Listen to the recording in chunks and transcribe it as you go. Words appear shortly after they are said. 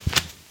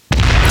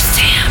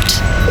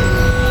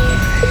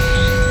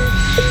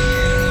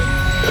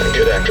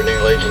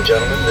afternoon, ladies and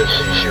gentlemen. This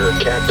is your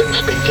captain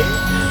speaking.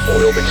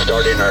 We'll be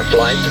starting our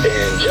flight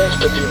in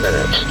just a few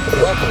minutes.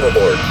 Welcome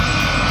aboard.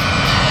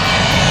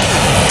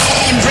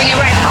 And bring it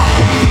right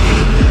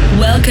home.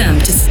 Welcome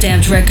to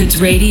Stamped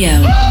Records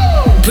Radio,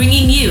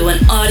 bringing you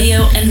an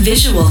audio and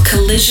visual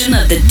collision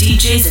of the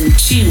DJs and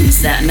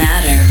tunes that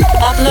matter.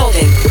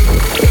 Uploading.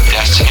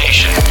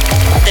 Destination.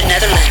 The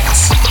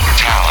Netherlands.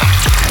 Talent.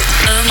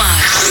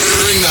 Omar.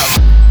 Bring up.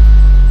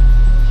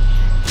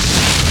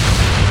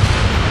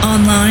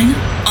 Online,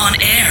 on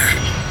air.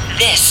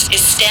 This is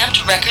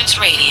Stamped Records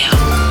Radio.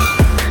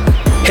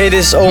 Hey,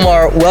 this is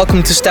Omar.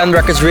 Welcome to Stamped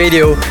Records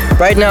Radio.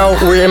 Right now,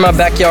 we're in my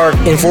backyard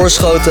in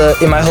Voorschoten,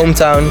 in my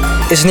hometown.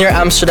 It's near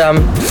Amsterdam,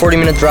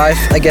 40-minute drive,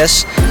 I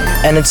guess,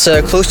 and it's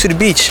close to the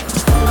beach.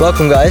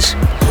 Welcome, guys.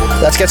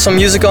 Let's get some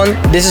music on.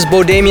 This is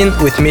Bo Damien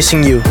with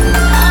Missing You.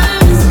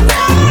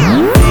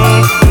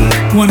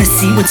 Want to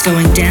see what's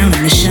going down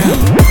in the show?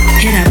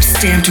 Hit up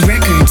Stamped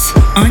Records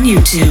on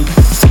YouTube.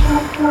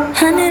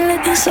 Honey,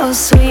 looking so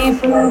sweet.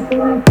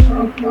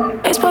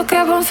 Baseball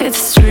cap on 5th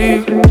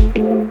Street.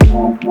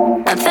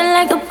 Nothing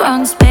like a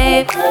Bronx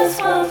babe.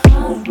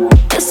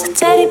 Just a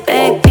teddy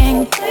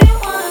begging.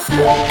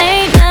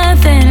 Ain't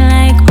nothing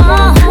like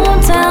my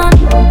hometown.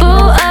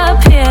 Boo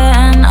up here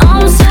and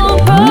I'm so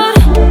proud.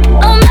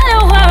 No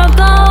matter where I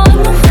go in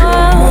the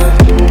world,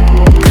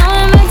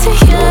 coming back to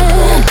you.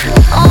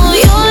 Oh,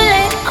 you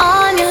lay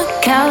on your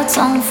couch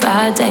on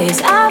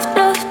Fridays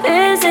after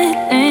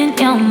visiting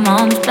your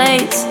mom's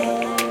place.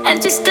 And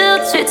you still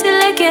treat you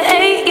like you're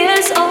 8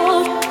 years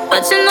old.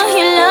 But you know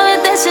you love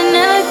it, that you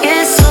never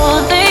get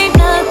old. Ain't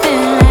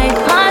nothing like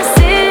my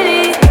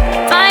city.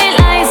 Bright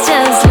lights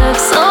just look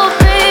so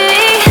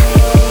pretty.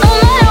 No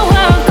matter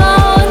where I go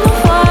in the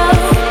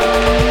world,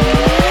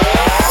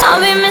 I'll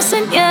be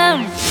missing you.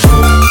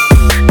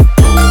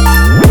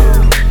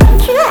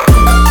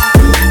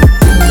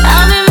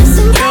 I'll be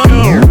missing you.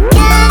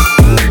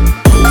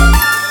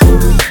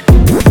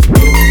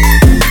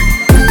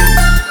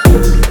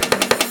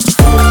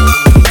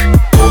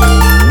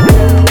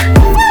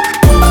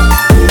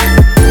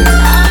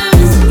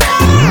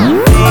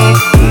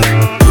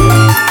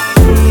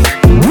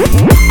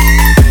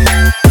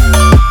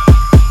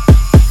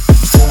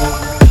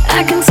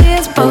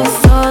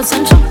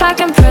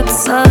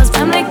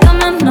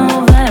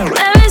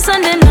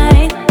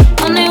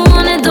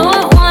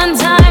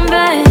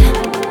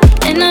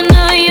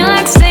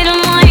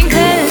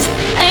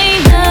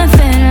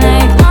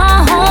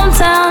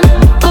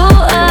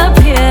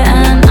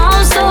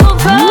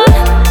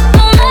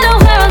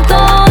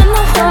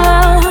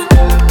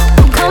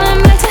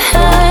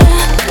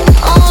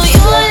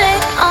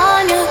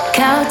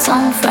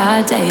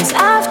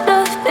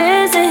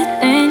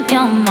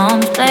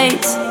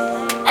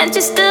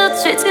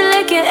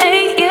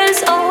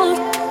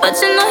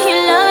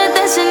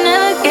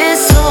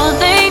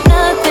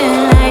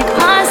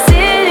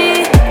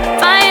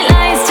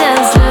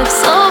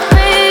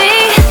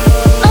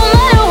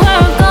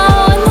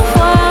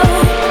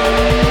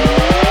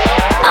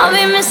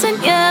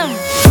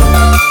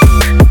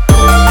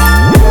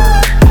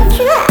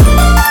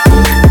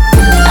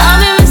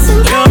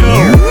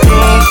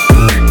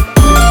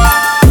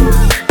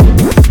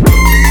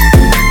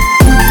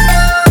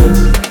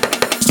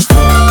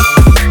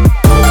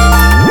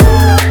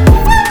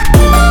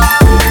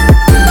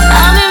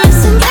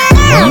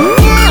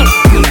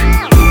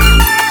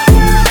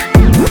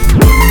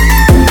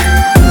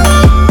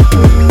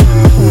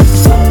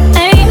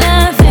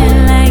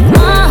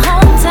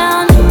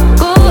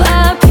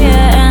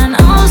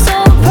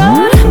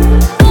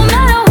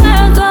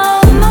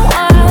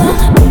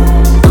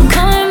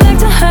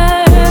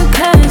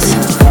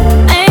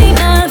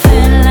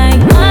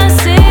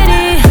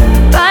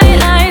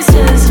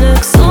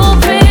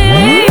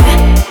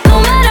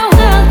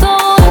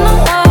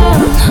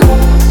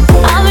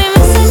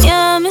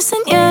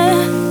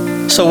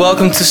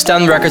 Welcome to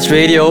Stamped Records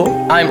Radio.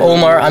 I'm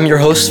Omar, I'm your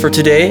host for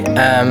today.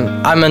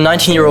 I'm a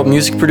 19-year-old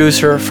music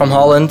producer from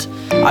Holland.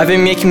 I've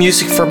been making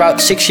music for about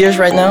 6 years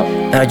right now.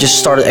 And I just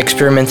started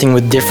experimenting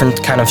with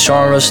different kind of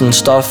genres and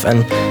stuff,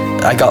 and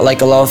I got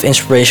like a lot of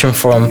inspiration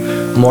from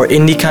more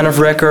indie kind of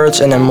records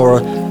and then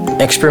more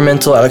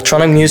experimental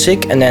electronic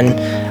music, and then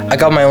I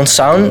got my own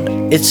sound.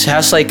 It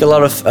has like a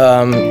lot of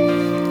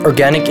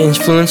organic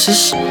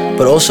influences,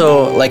 but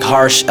also like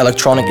harsh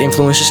electronic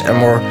influences and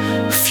more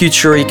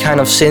future-y kind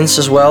of synths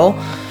as well.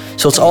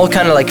 So it's all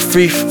kind of like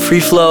free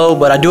flow,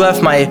 but I do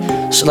have my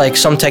like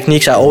some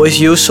techniques I always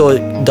use, so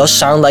it does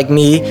sound like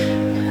me,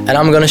 and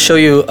I'm gonna show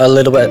you a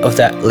little bit of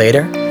that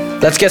later.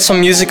 Let's get some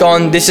music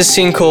on. This is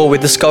Sinkhole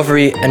with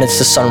Discovery, and it's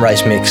the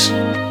Sunrise Mix.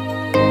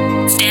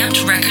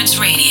 Stamped Records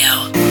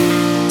Radio.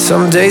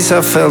 Some days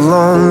I felt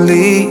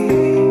lonely,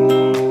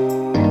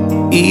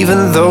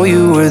 even though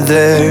you were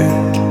there.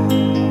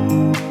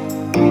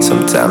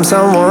 Sometimes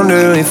I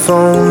wonder if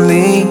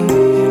only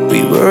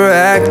we were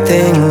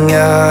acting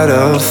out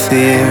of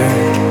fear.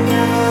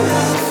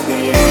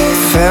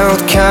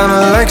 Felt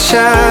kinda like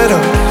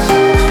shadows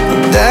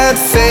that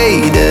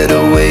faded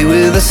away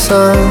with the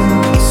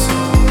suns,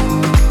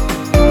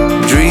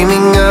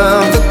 dreaming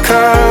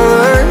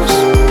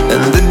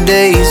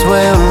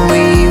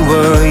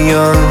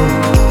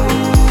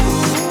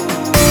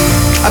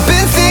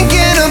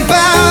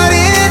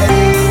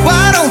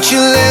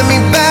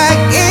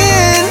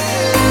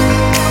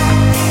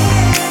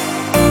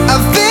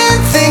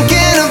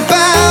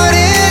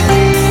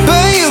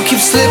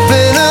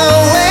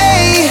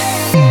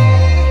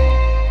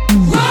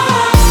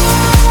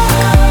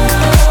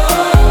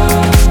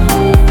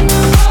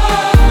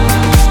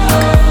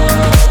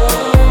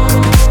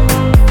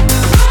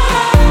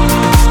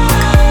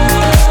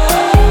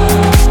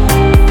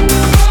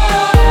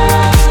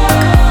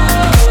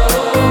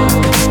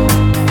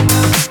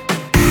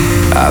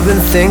I've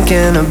been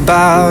thinking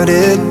about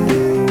it,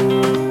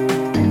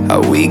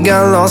 how we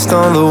got lost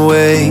on the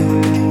way.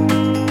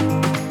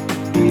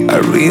 I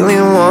really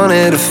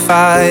wanted to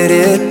fight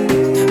it,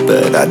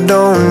 but I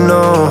don't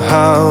know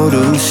how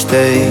to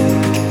stay.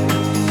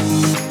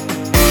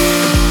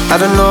 I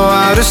don't know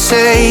how to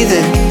say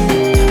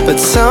this, but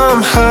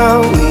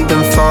somehow we've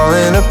been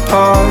falling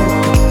apart.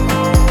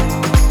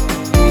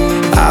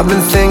 I've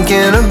been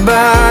thinking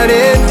about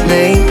it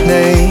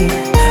lately,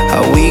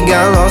 how we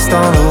got lost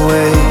on the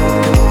way.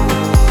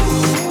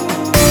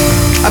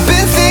 I've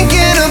been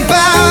thinking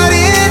about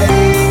it,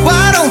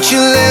 why don't you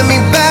let me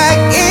back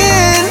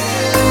in?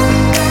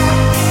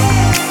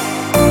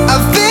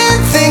 I've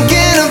been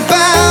thinking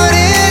about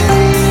it,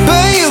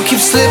 but you keep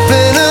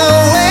slipping away.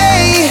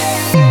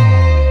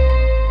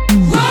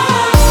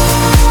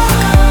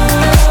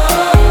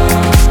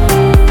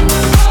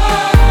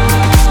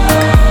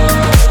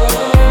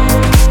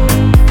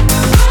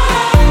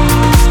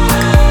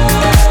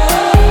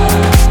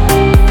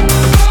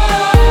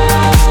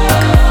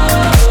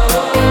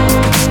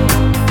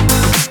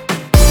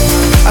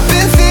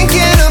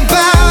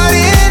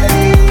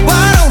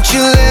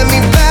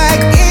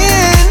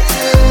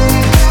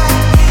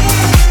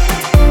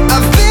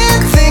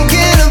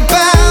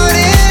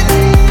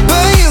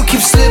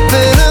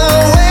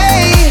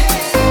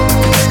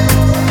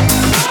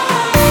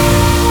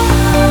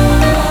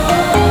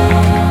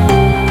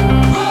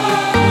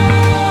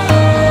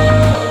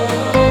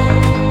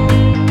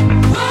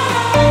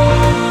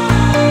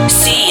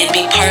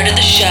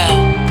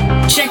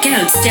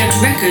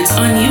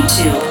 On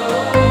YouTube.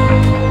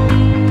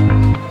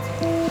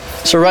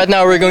 So right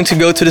now we're going to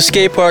go to the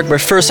skate park, but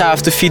first I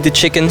have to feed the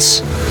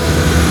chickens.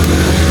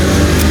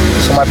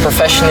 So my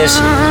profession is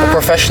a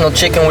professional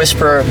chicken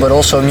whisperer, but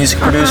also a music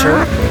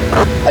producer.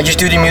 I just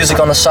do the music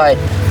on the side.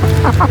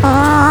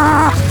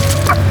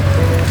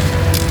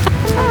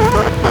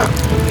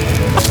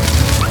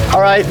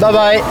 Alright, bye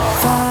bye.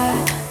 Far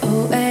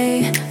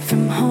away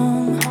from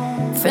home,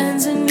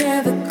 friends who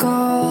never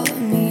call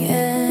me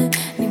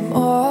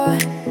anymore.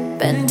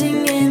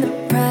 Bending in the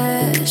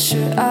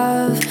pressure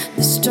of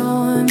the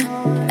storm,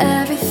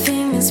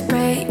 everything is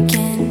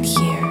breaking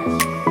here.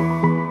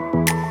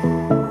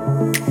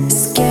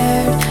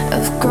 Scared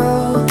of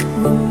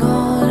growing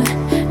old,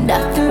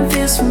 nothing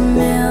feels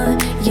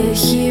familiar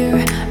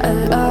here.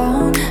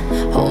 Alone,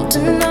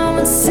 holding on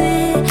when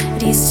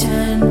cities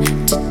turn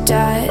to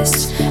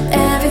dust.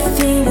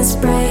 Everything is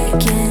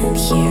breaking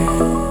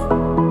here.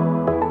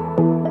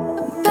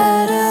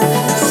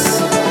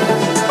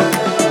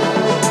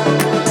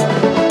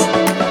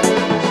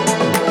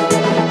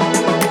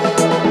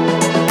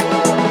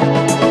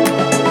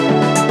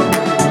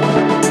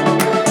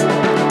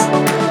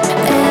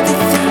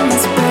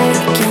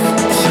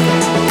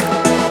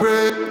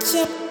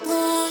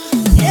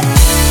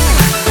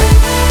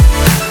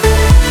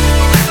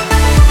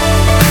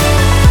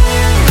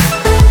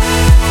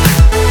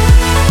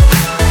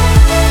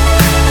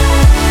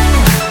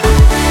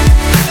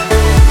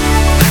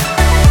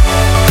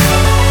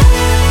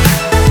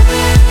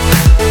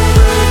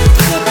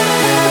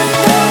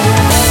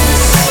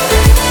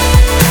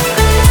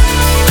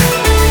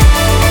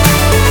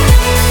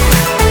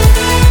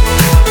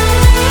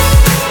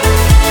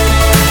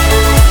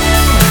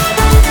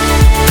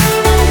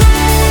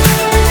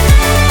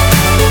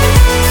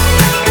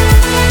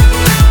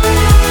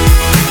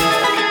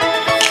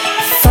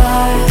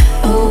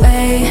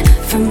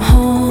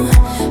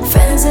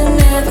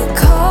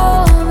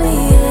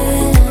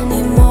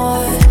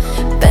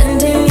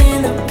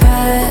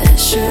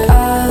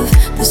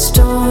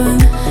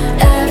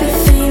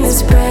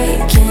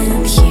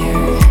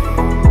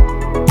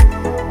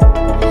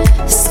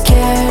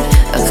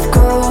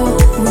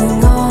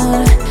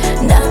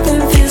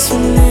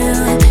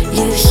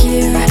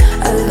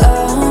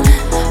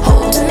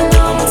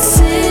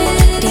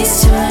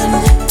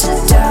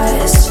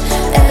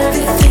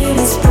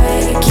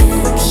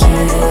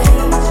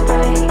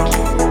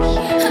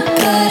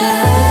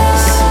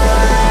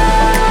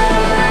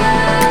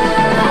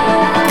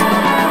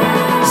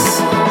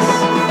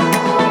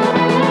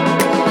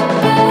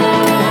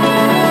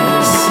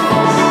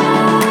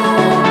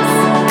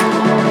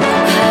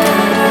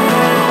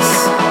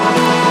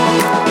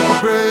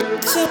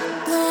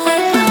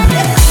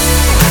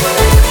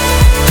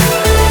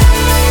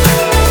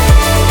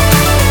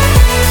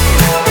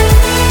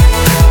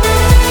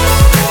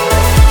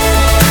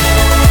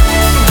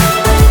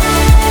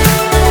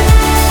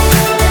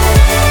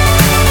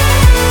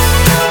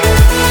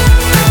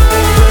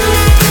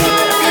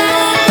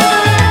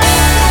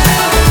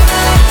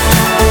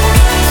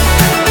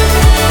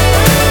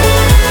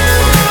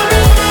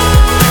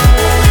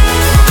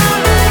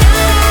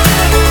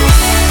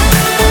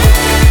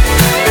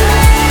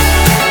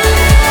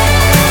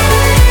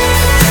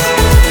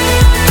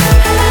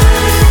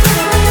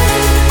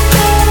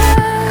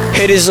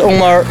 Hey, this is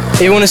Omar.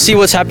 If you want to see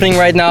what's happening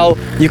right now,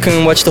 you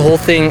can watch the whole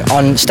thing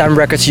on Stamp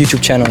Records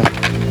YouTube channel.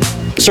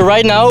 So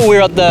right now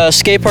we're at the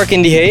skate park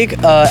in The Hague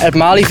at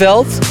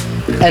Malieveld,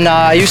 and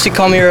I used to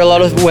come here a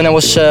lot when I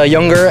was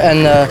younger,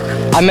 and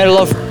I met a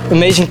lot of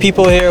amazing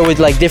people here with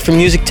like different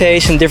music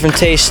tastes and different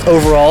tastes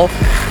overall,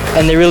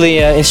 and they really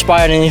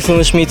inspired and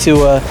influenced me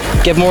to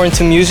get more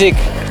into music.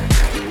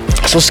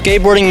 So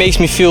skateboarding makes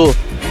me feel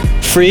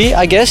free,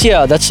 I guess.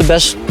 Yeah, that's the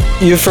best,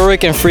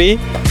 euphoric and free.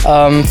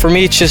 For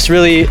me, it's just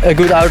really a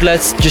good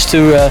outlet just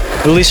to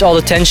release all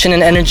the tension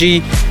and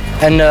energy.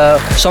 And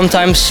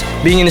sometimes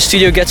being in the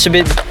studio gets a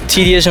bit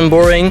tedious and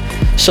boring,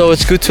 so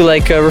it's good to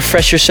like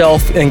refresh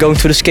yourself and go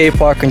to the skate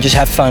park and just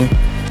have fun.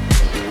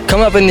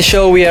 Coming up in the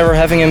show, we are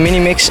having a mini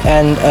mix,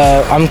 and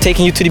I'm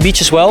taking you to the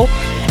beach as well.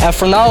 And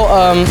for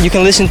now, you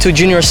can listen to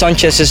Junior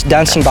Sanchez's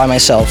 "Dancing by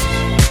Myself."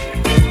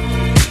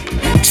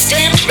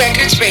 Stamped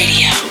Records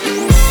Radio.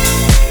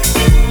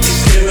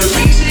 Is there a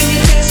reason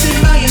you're dancing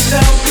by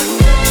yourself?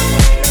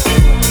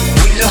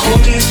 With the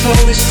whole dance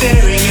floor is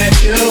staring at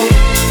you.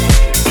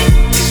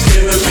 Is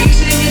there a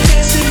reason you're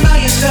dancing by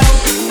yourself?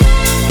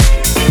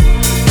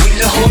 With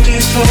the whole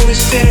dance floor is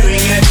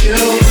staring at you.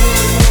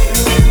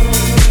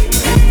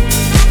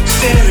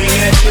 Staring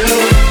at you.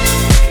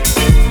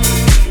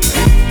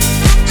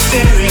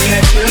 Staring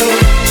at you.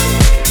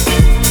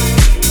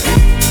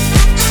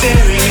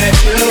 Staring at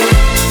you.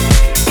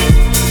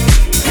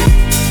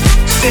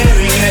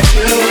 Staring at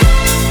you.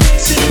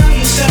 Dancing by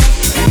yourself.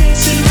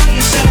 Dancing by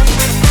yourself.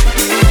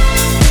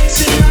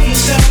 Dancing by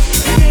yourself.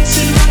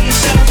 Dancing by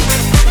yourself.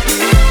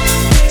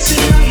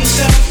 Dancing by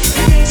yourself.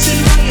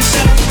 Dancing by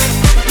yourself.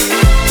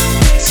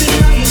 Dancing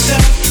by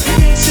yourself.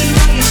 Dancing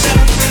by yourself.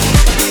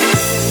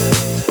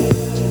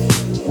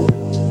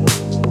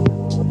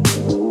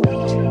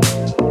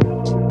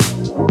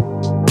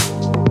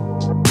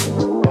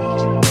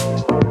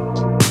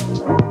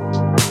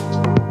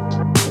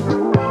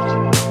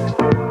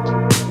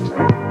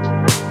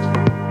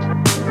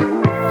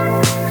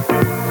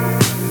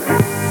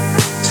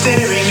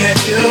 Staring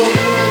at you.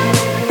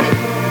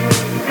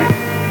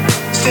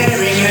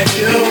 Staring at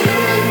you.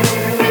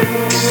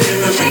 Is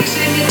there a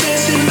reason you're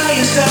dancing by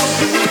yourself?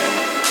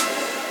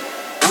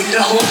 With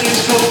the whole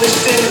dance floor is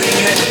staring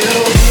at you.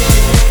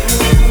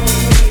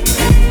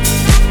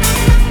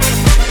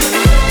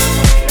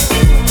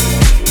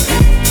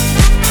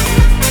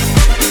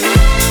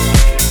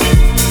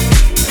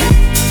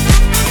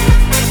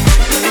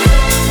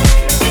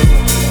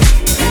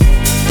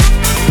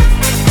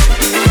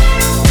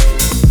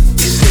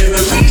 Is there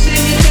a reason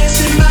you're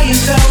dancing by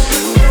yourself?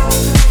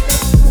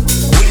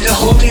 With the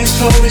whole dance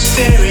floor is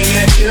staring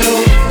at you.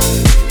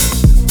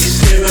 Is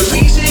there a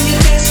reason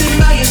you're dancing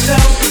by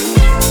yourself?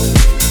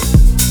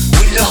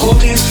 With the whole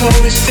dance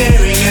floor is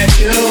staring at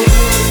you.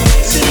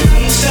 Dancing by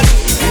yourself.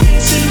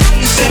 Dancing by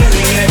yourself.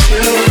 Staring at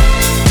you.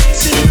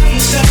 Dancing by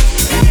yourself.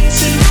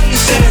 Dancing by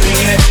yourself.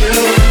 Staring at you.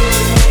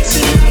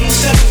 Dancing by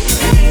yourself.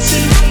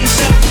 Dancing by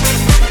yourself.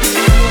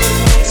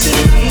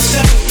 Dancing by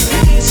yourself.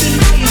 Dancing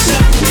by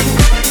yourself.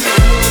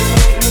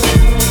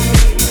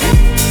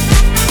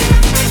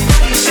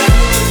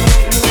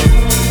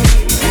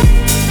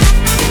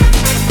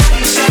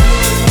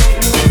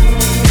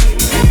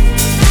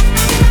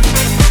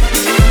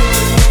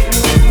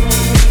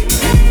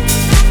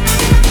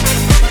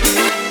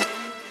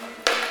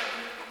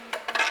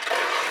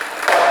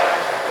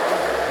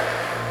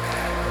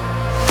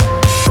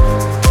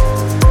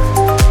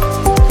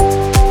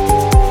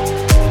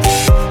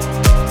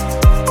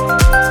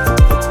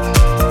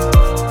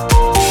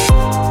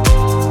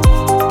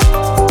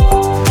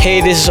 Hey,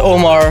 this is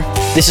Omar.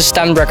 This is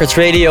Stamped Records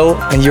Radio,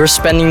 and you're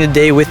spending the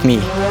day with me.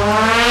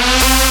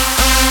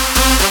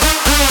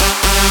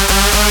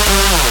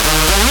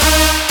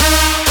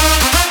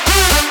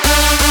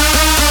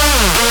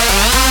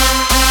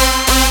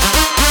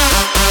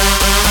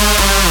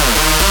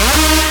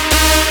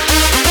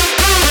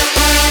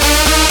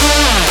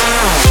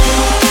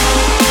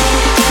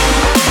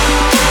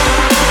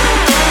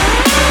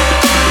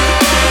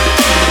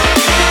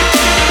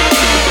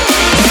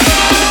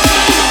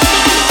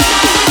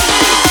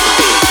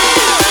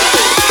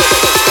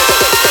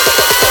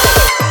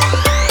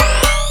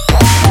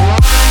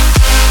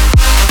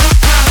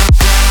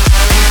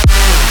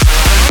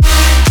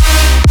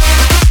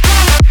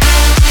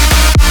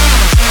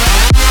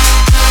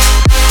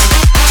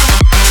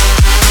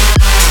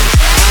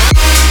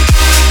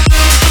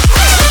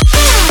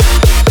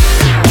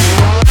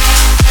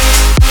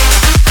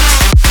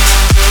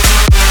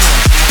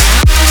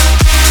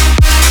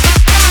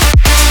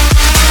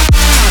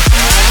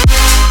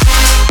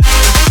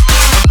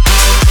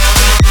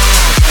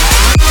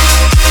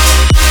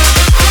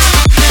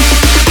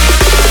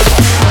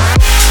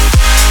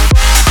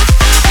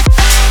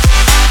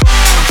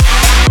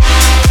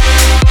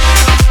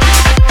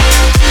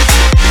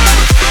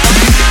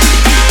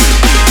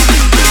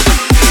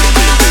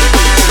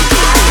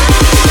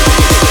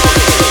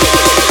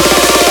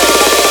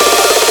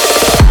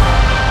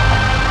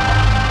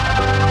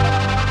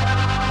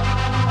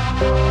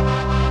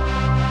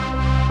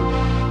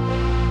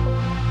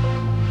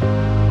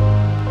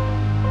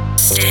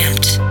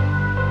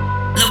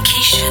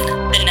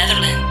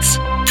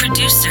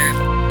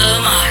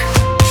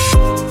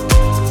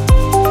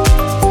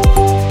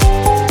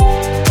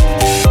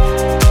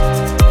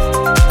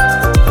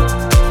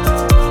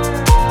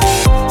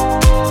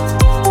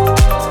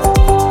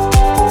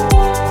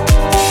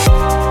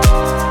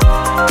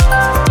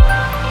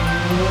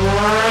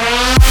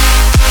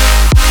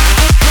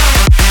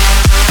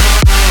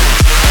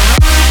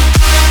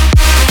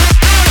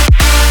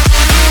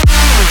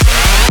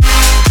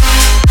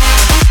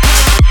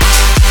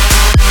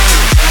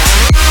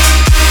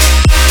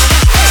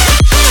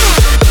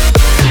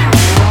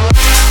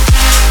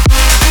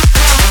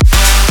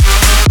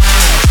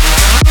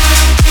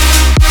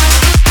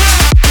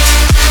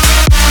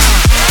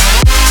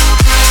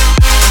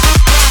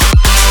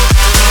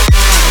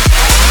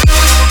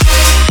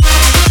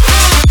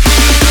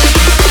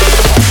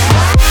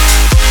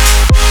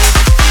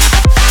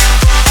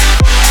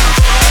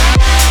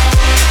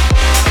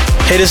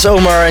 Hey, this is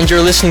Omar and you're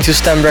listening to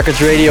Stamp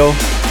Records Radio.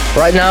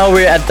 Right now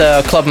we're at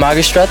the Club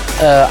Magistraat.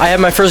 I had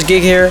my first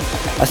gig here,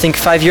 I think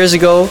 5 years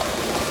ago.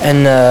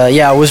 And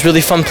it was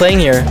really fun playing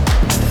here.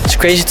 It's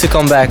crazy to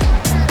come back.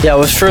 Yeah, it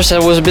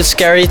was a bit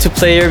scary to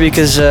play here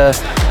because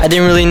I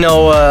didn't really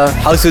know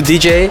how to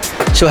DJ.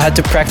 So I had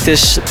to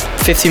practice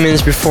 50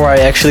 minutes before I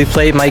actually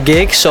played my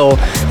gig. So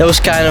that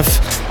was kind of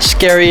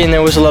scary and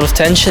there was a lot of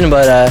tension.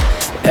 But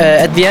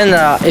at the end,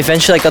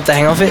 eventually I got the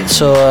hang of it.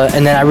 So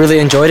and then I really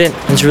enjoyed it.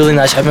 It's a really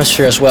nice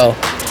atmosphere as well.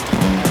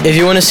 If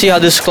you want to see how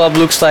this club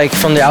looks like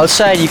from the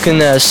outside, you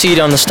can see it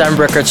on the Stamp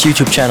Records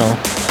YouTube channel.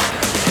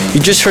 You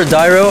just heard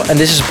Dyro, and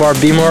this is Bart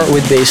Beamore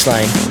with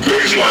Baseline.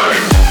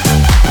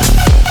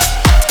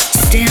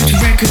 Stamped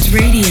Records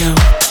Radio.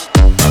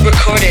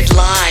 Recorded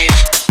live.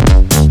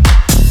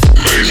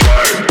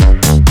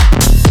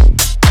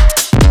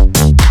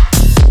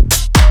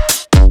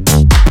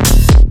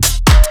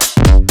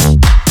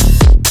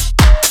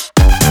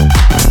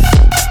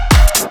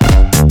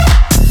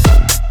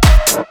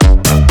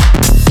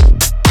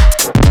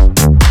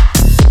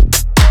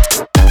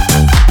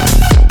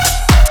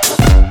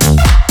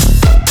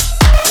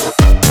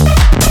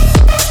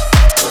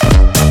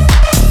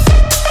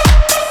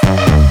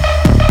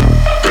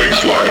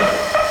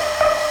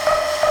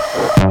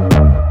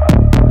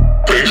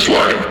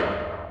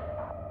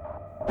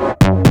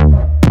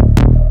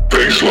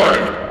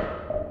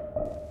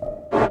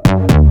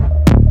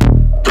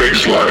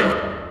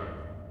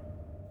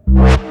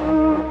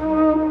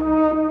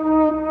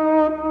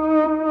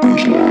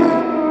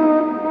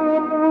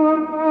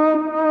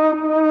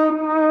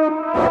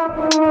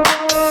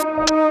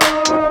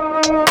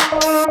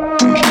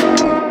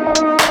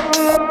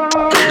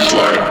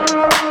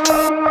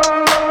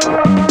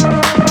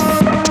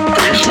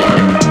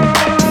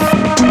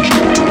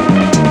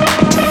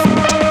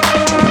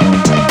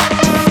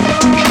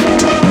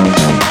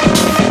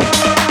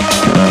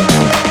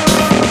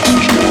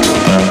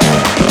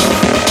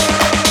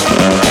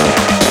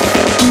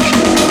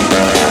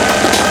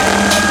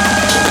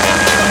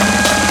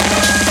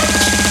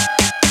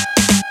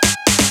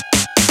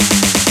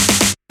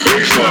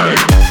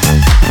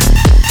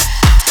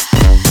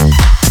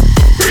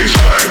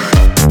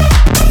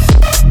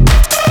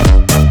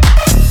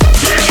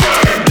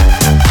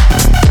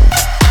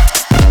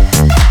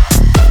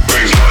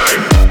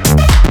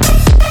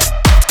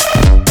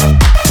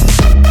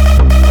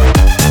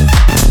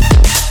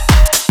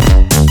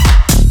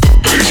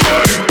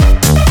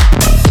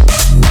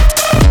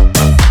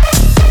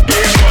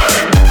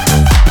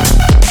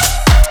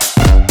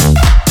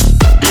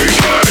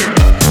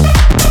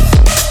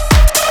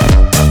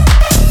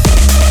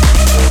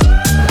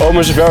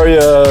 Omar's a very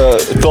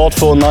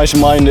thoughtful,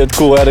 nice-minded,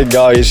 cool-headed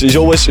guy. He's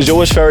always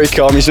very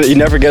calm. He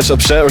never gets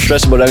upset or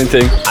stressed about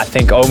anything. I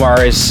think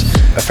Omar is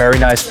a very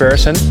nice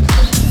person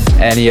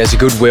and he has a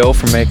good will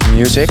for making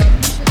music.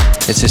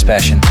 It's his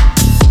passion.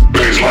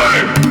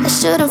 I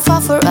shouldn't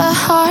fall for a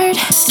heart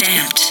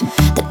Stamped.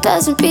 that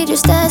doesn't beat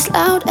just as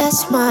loud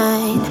as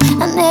mine.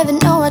 I never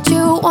know what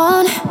you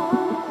want.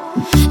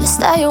 It's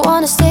that you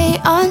wanna stay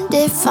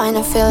undefined.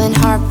 I'm feeling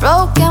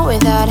heartbroken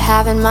without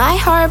having my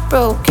heart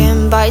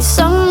broken by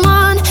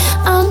someone.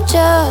 I'm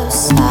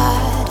just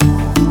sad,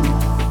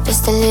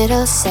 just a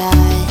little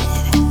sad.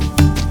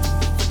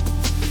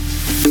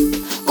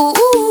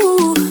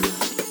 Ooh,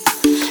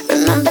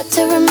 remember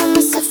to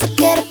remember, so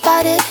forget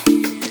about it.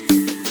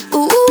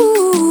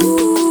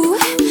 Ooh,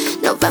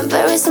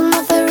 November is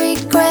another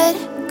regret.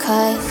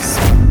 'Cause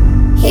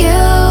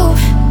you,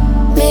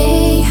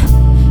 me,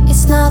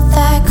 it's not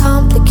that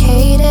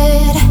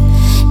complicated.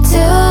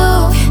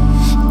 Too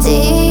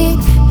deep,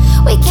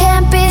 we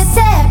can't be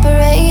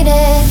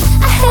separated.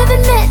 I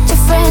haven't met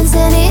your friends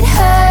and it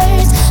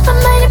hurts. I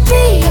might not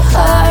be your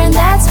heart and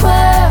that's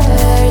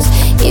worse.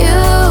 You,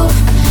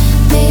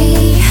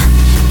 me,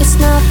 it's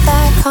not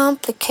that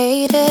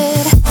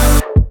complicated.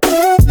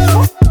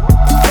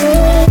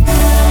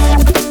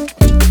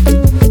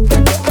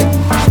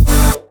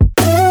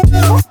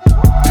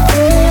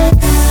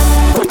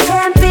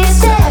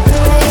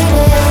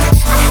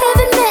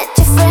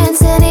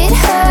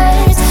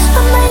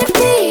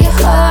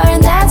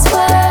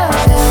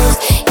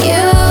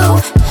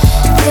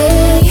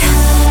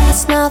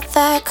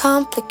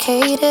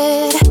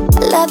 Complicated.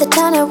 I love the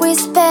time that we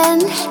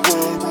spend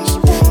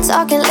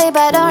talking late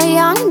about our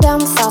young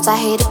dumb thoughts. I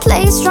hate to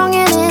play strong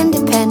and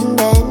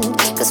independent,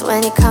 'cause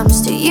when it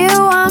comes to you,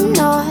 I'm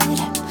not.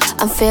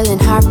 I'm feeling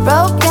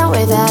heartbroken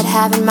without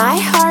having my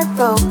heart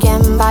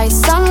broken by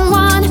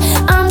someone.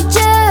 I'm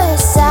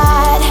just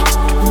sad,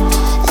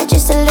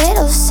 just a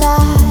little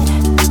sad.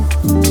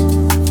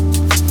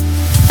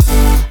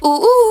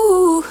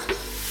 Ooh,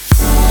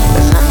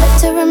 remember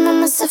to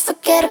remember, so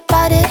forget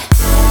about it.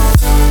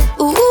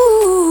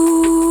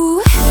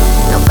 Ooh,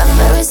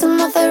 November is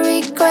another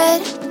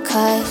regret.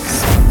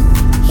 'Cause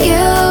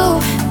you,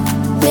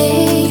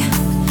 me,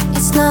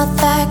 it's not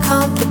that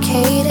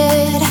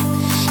complicated.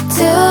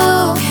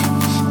 Too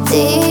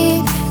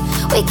deep,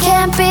 we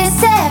can't be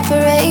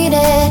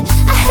separated.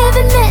 I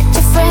haven't met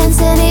your friends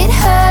and it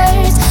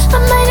hurts. I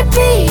might not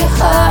be your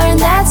heart and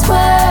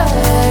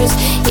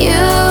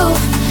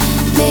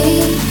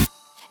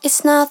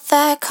It's not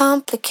that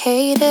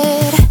complicated.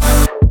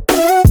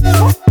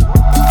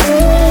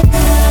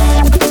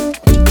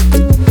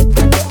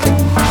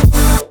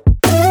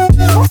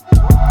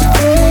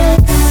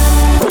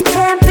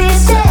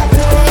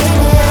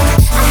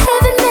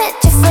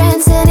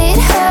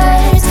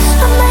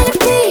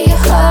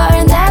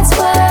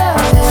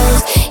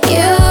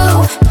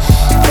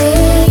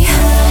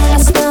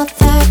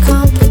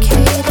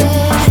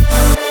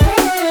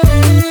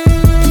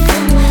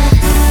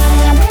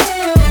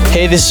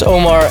 Hey, this is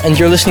Omar and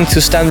you're listening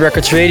to Stand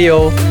Records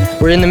Radio.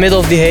 We're in the middle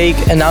of The Hague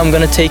and now I'm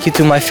gonna take you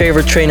to my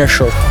favorite trainer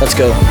shop. Let's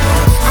go.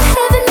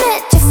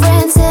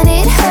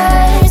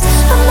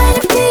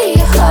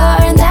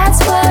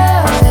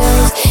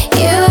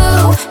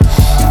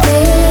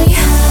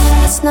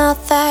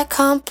 Not that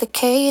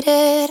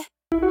complicated.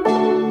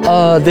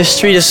 This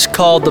street is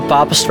called the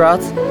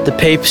Papenstraat. The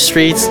Pape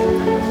Street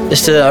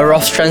is the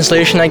rough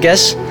translation, I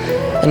guess.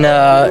 And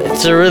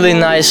it's a really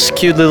nice,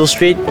 cute little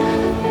street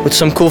with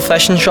some cool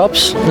fashion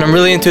shops. And I'm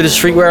really into the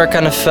streetwear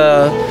kind of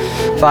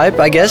vibe,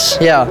 I guess.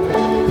 Yeah.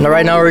 And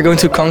right now we're going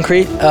to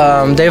Concrete.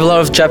 They have a lot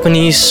of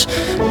Japanese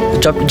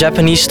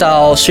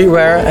style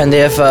streetwear, and they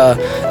have a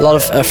lot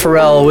of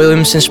Pharrell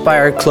Williams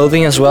inspired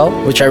clothing as well,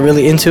 which I'm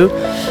really into.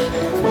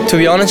 To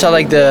be honest, I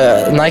like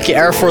the Nike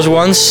Air Force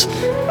Ones,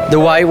 the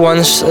white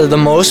ones the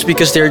most,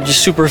 because they're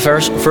just super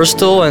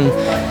versatile and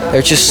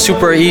they're just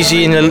super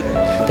easy and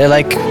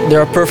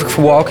they're perfect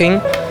for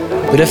walking.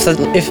 But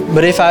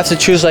if I have to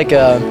choose like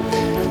a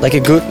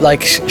good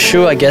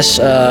shoe, I guess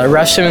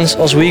Raf Simons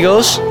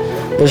Oswegos.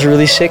 Those are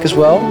really sick as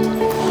well.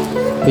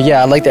 But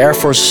yeah, I like the Air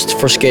Force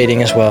for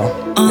skating as well.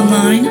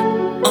 Online,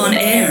 on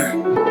air,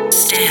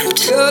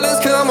 Stamped. Colors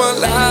come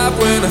alive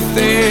when I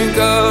think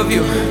of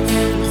you.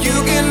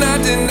 You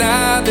cannot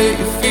deny that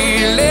you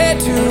feel it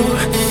too.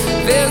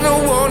 There's no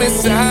warning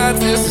signs,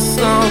 this is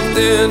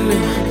something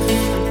new.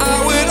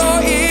 I went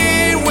all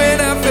in when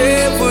I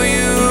fell for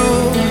you.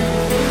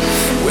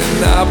 When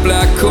not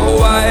black or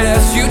white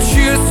as you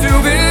choose to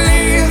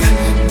believe.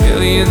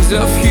 Millions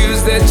of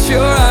hues that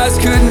your eyes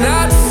could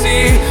not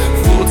see.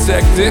 Full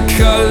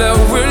technicolor,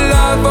 we're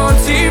live on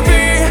TV.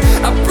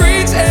 I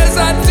preach as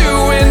I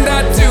do and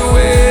I do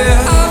it.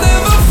 I'll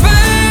never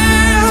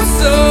fail,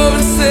 so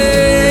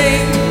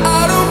insane.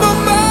 Out of my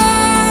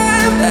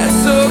mind,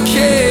 that's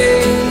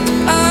okay.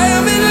 I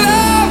am in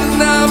love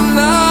and I'm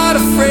not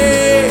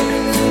afraid.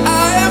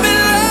 I am in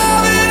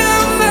love and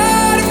I'm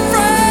not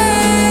afraid.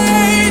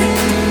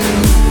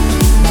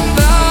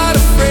 Not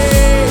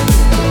afraid,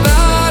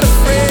 not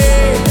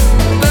afraid,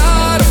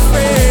 not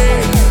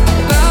afraid,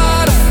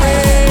 not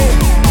afraid,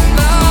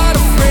 not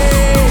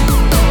afraid.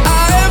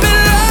 I am in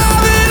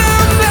love and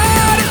I'm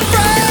not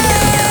afraid.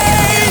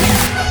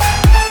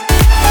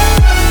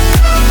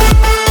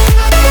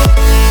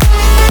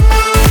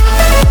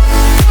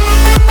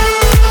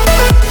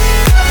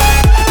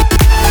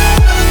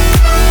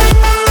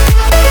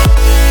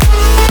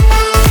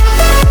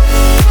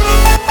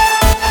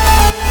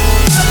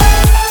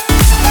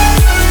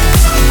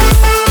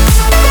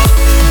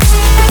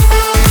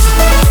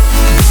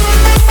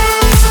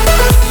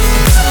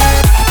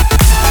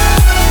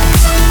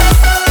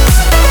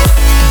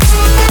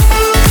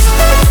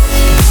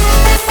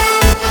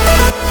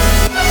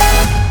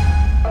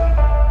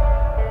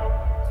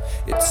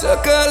 It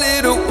took a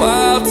little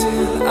while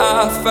till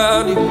I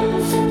found you.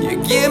 You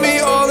give me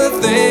all the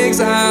things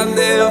I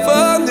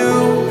never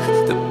knew.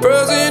 The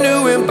person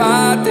who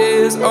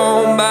embodies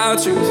all my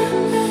truth.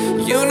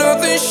 You're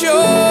nothing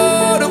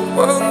short of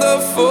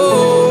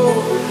wonderful.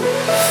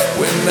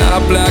 We're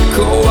not black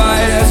or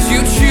white as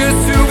you choose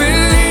to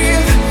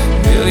believe.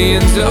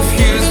 Millions of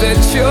hues that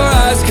your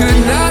eyes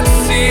could not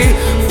see.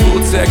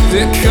 Full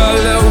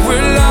technicolor,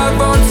 we're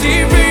live on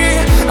TV.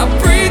 I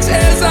preach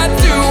as I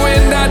do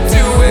and I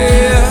do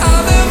it.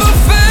 I'll never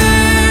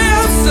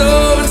fail, so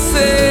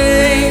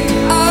insane.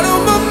 Out of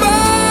my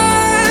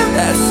mind,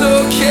 that's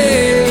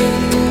okay.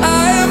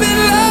 I am in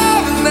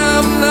love and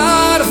I'm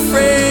not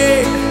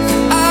afraid.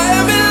 I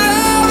am in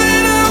love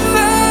and I'm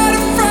not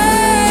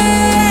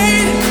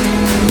afraid.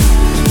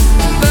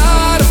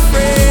 Not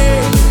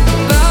afraid,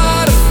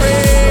 not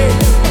afraid,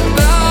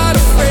 not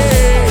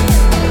afraid,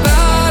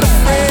 not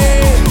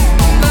afraid,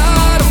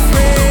 not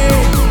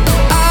afraid.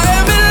 I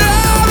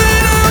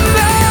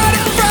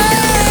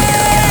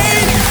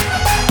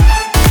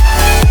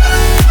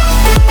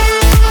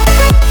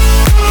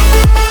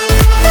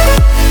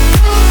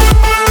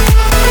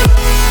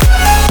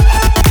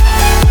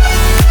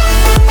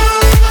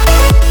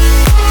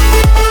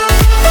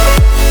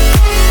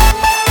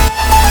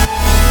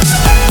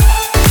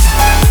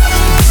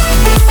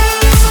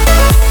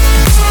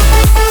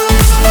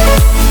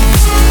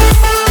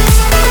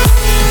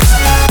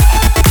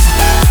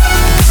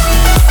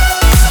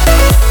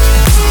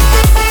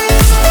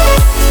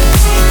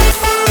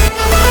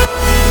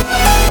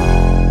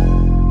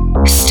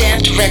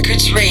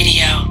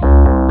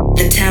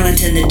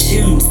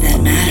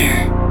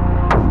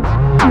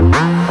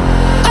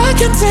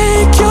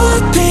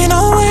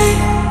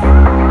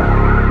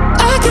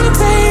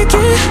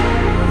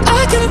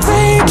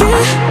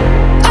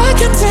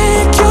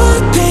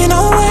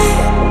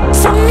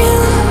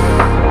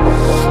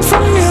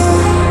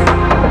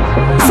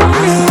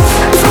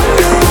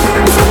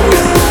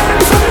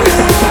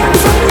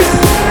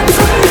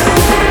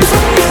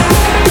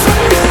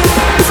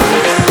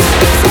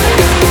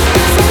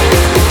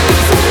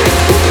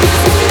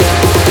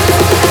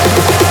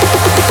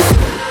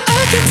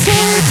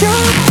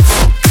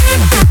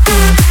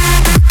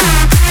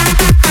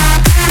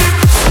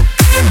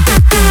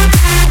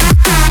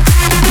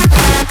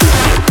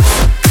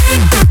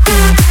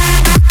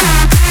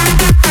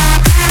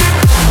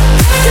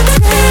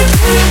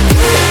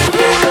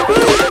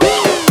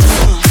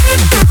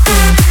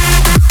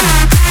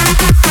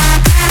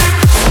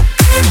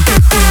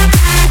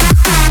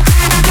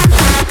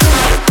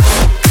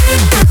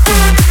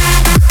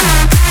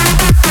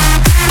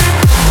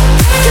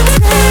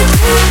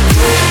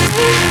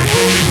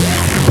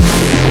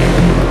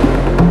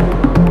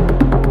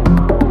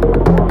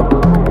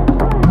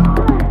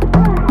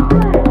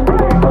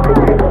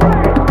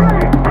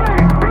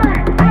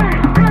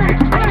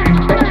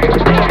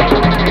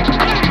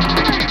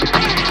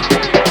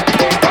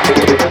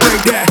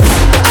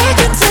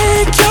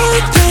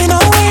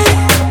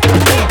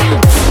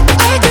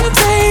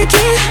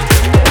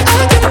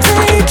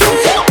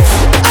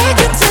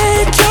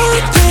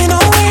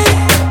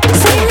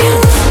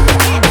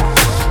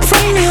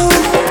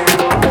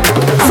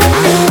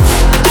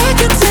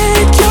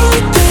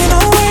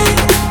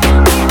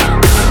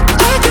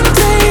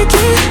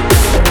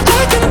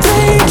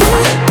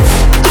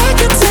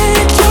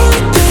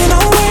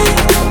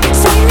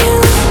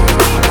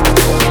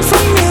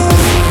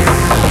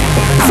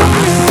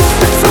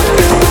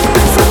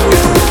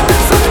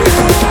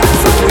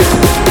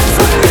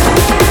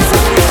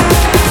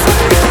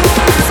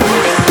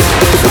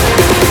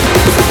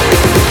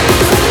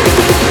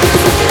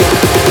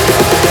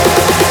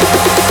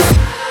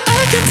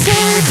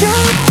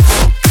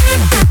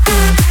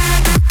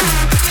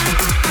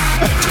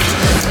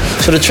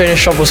So the trainer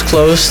shop was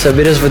closed, a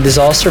bit of a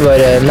disaster, but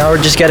now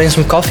we're just getting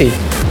some coffee.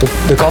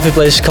 The coffee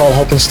place is called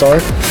Hop and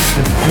Start.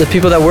 The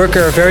people that work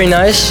here are very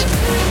nice.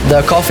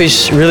 The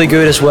coffee's really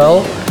good as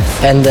well,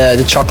 and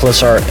the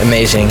chocolates are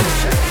amazing.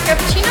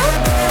 Cappuccino?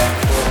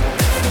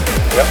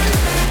 Yep.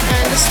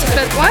 And this is the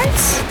flat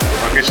whites?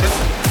 Okay, sir.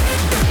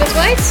 Flat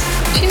whites?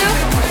 Cappuccino?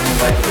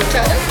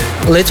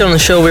 Later on the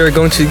show we are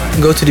going to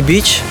go to the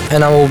beach,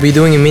 and I will be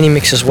doing a mini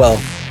mix as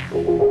well.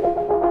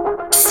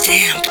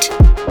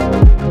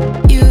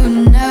 You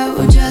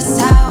know just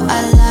how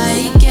I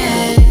like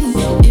it.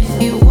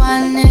 If you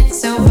want it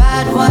so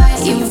bad, why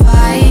you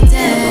fight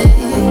it?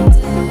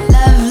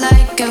 Love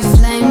like a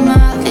flame,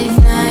 I'll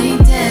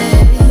ignite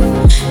it.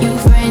 You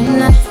brain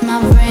like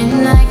my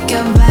brain like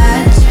a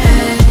bad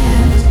trip.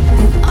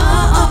 Oh,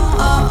 oh,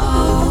 oh,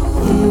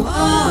 oh,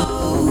 oh.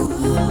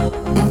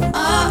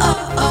 Oh,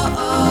 oh, oh,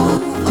 oh,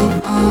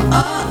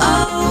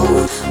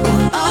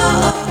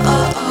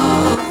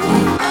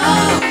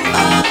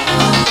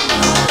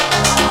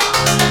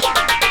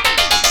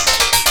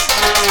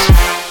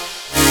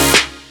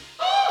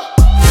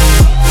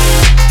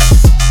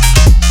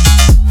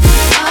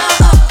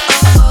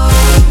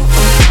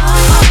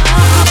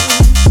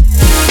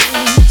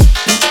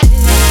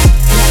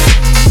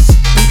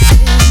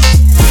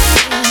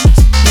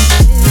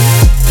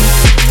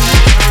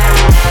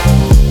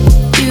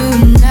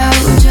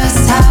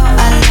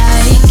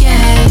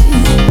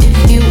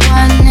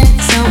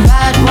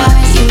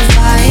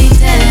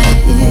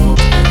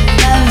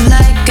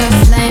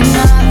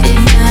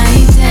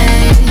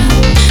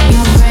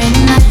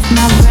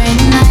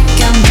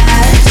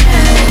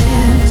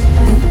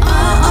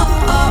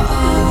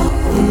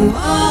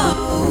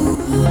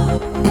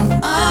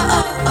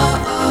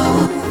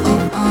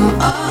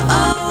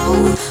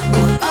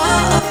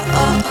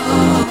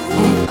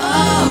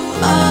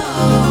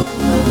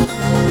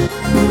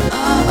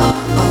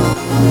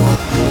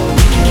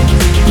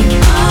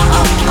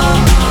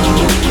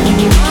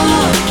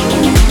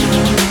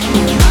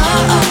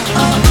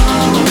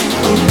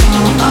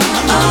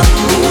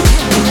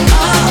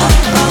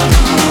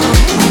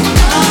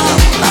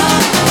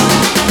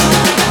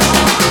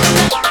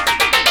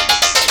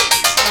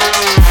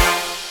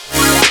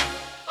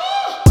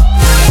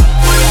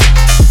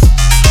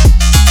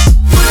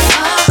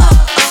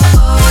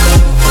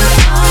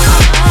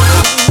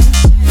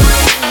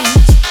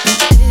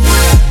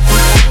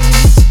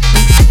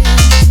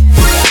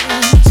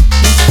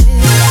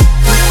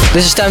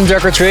 This is Stamped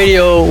Records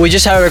Radio. We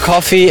just had our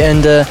coffee,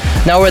 and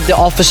now we're at the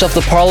office of the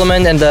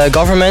parliament and the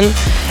government,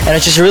 and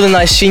it's just really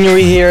nice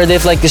scenery here. They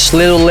have like this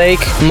little lake,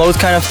 moat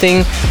kind of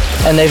thing,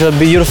 and they have a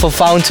beautiful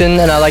fountain,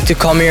 and I like to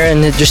come here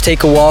and just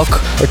take a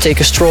walk or take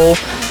a stroll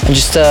and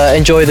just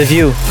enjoy the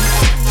view.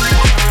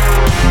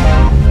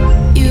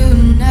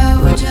 you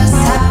know just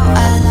how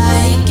I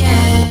like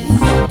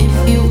it.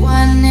 If you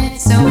want it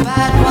so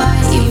bad, why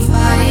you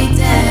fight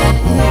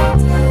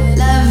it?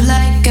 Love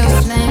like a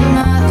flame,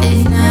 I'll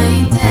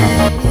ignite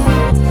it.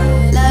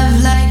 Love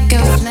like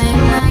a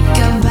flame, like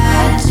a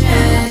bad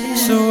trip.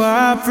 So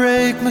I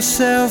break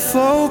myself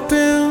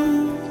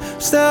open,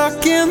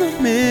 stuck in the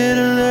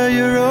middle of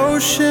your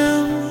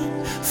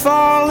ocean,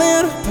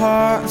 falling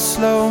apart in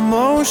slow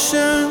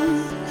motion.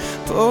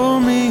 Pull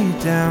me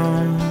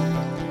down.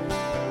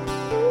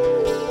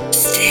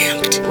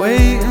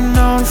 Waiting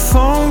on a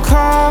phone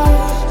call,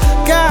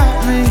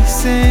 got me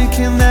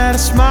thinking that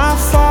it's my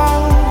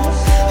fault.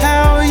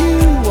 How are you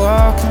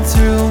walking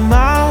through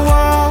my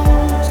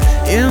walls,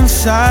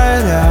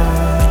 inside out?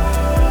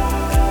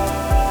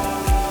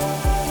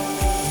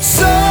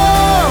 So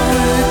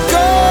it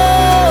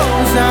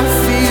goes, I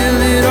feel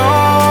it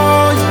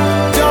all. You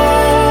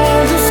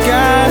don't, there's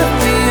gotta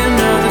be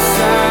another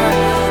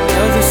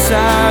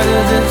side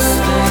of this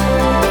thing.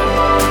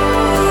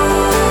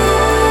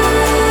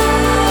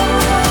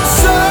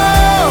 So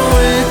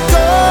it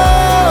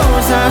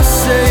goes, I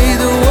say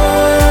the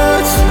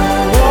words you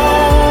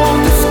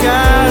want. There's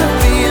gotta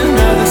be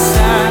another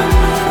side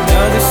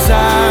of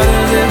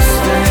this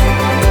thing.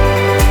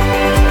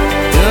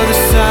 The other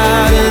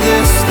side of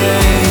this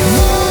thing.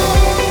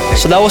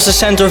 So that was the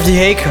center of The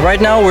Hague.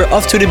 Right now we're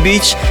off to the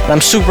beach, and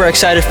I'm super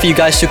excited for you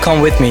guys to come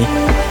with me.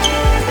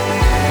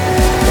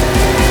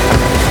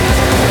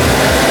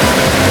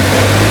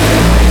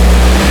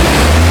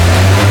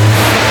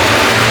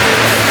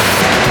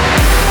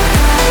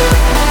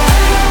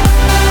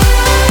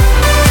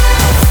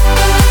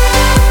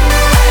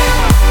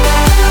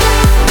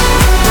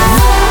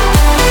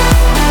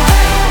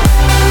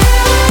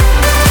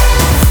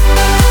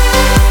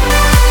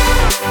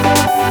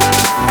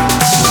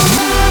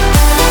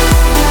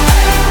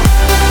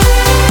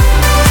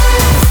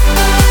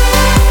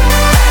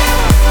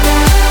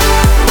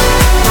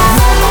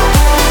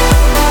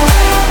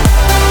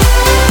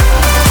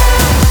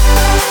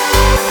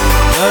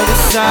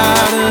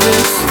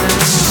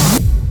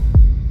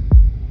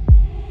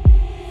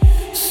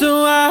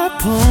 So I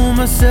pull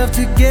myself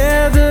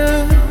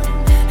together.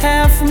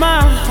 Half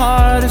my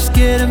heart is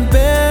getting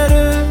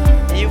better.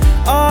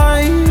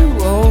 Are you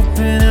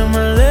opening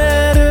my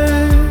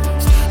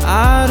letters?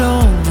 I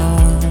don't know.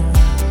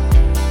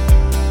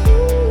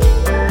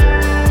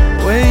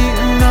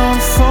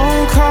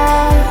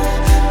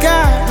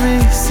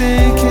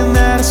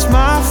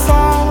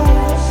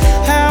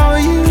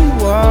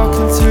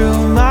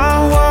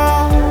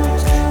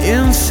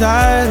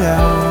 inside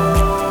out.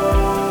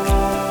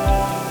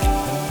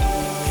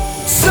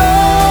 So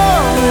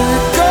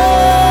it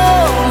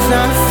goes, I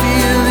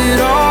feel it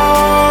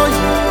all.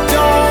 You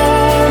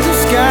don't,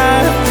 there's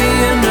gotta be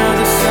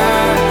another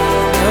side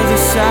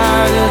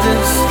of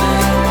this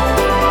thing.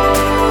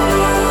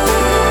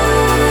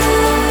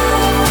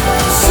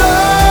 So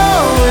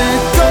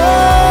it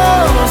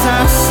goes, I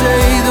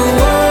say the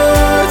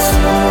words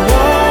you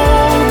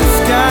want.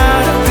 There's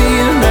gotta be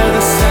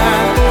another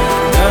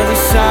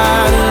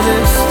side of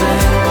this thing.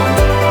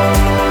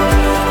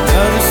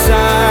 Other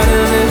side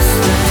of this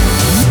thing.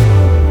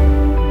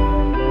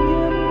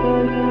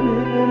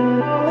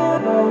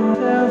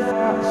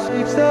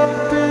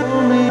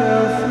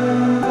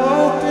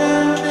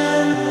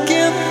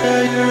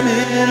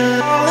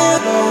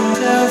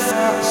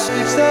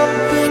 I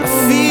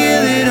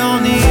feel it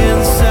on the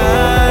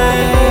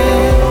inside,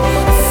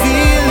 I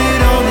feel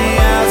it on the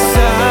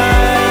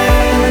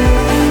outside.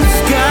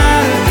 There's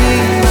gotta be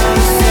another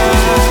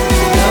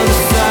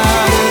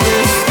side of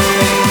this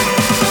thing.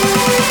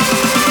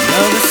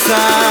 Another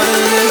side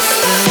of this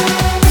thing.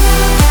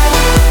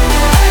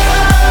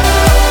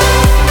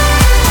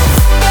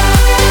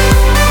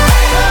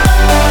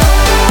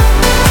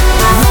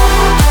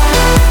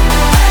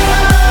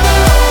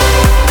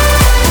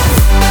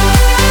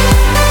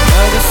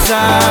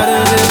 Side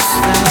of this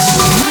thing.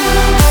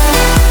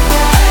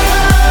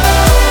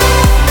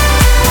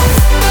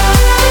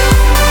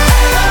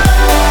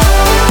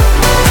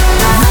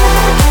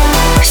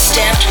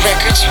 Stamped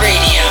Records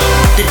Radio.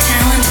 The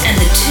talent and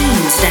the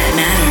tunes that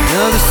matter.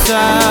 Another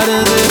side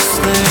of this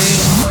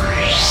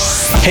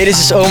thing. Hey, this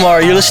is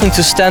Omar. You're listening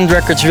to Stamped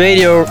Records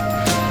Radio,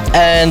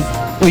 and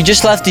we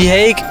just left The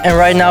Hague, and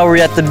right now we're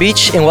at the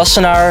beach in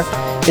Wassenaar.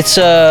 It's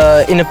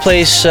in a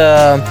place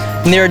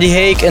near The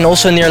Hague and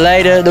also near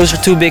Leiden. Those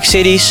are two big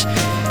cities.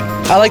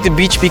 I like the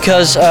beach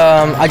because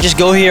I just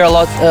go here a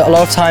lot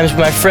of times with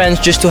my friends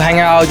just to hang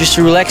out, just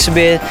to relax a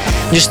bit,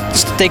 just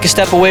take a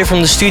step away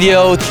from the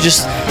studio to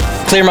just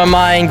clear my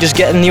mind, just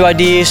get new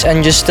ideas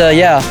and just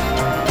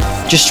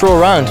just stroll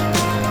around.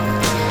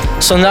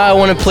 So now I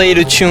want to play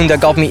the tune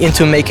that got me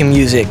into making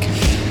music.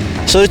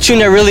 So the tune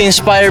that really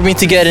inspired me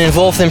to get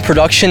involved in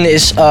production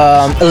is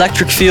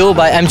Electric Feel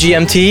by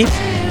MGMT.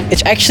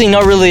 It's actually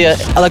not really an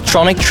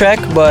electronic track,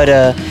 but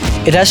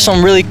it has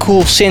some really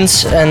cool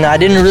synths, and I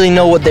didn't really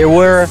know what they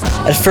were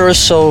at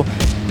first, so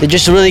it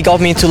just really got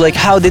me into like,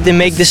 how did they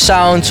make this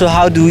sound? So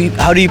how do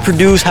you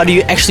produce? How do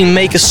you actually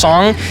make a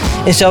song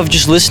instead of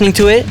just listening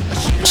to it?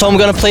 So I'm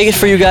gonna play it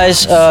for you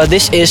guys.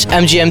 This is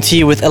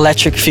MGMT with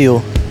Electric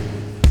Feel.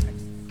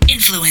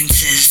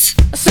 Influences.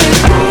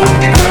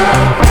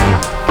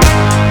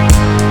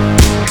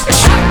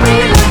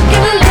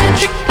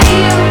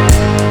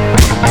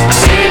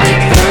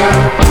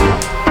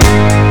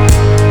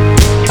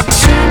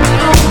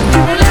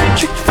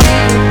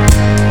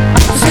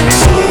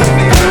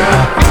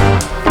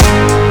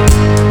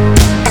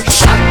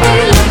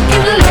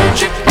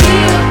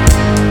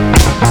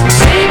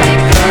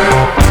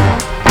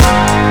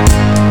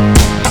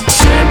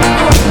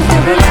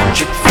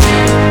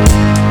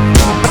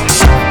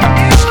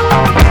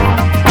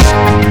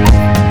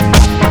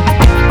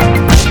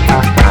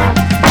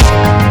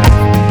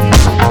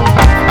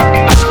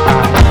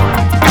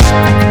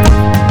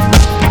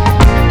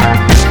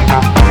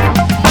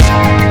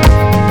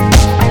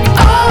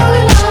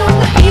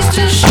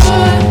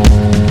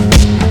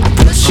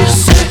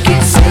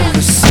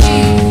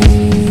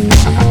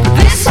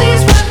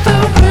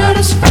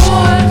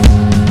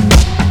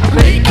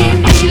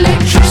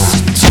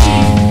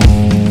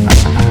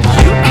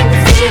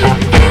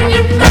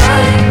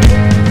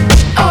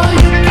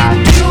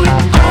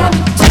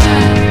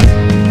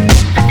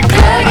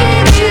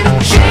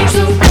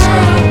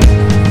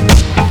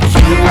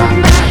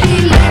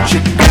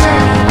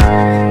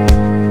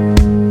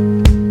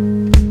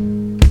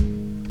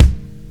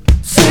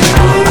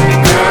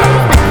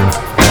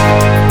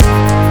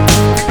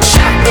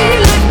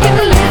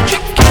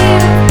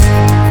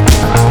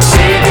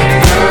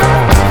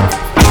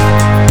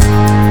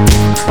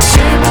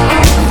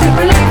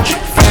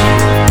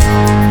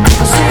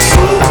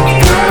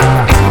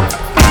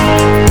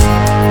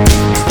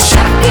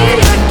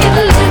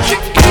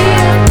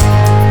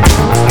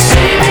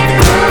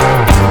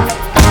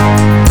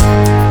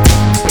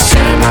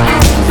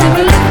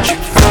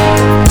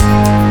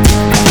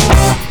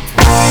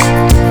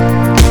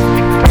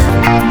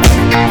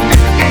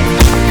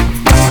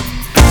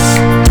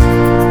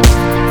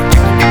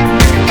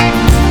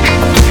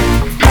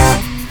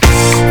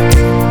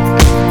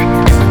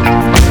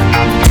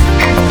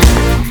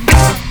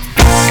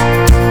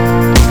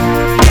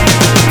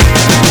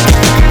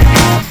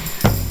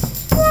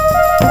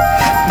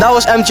 That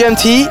was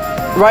MGMT.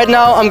 Right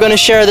now I'm gonna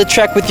share the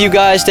track with you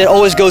guys that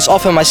always goes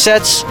off in my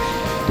sets.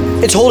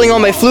 It's Holding On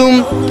by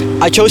Flume.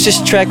 I chose this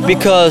track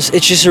because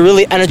it's just a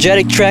really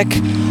energetic track,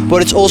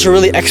 but it's also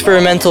really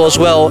experimental as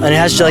well, and it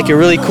has like a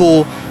really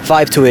cool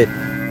vibe to it.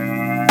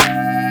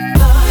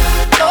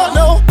 Oh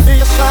no,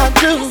 yes I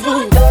do.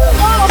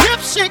 Oh, hip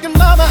shaking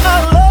mama,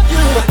 I love you.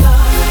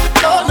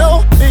 Oh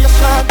no,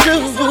 yes I do. do?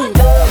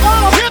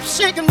 Oh, hip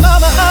shaking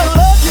mama, I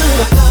love you.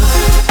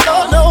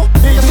 Oh no,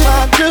 yes I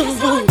do.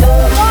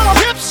 Oh,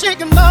 hip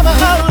shaking mama,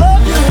 I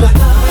love you.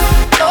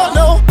 Oh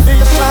no,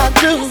 yes I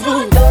do.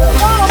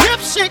 Oh, hip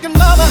shaking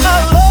mama, I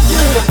love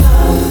you.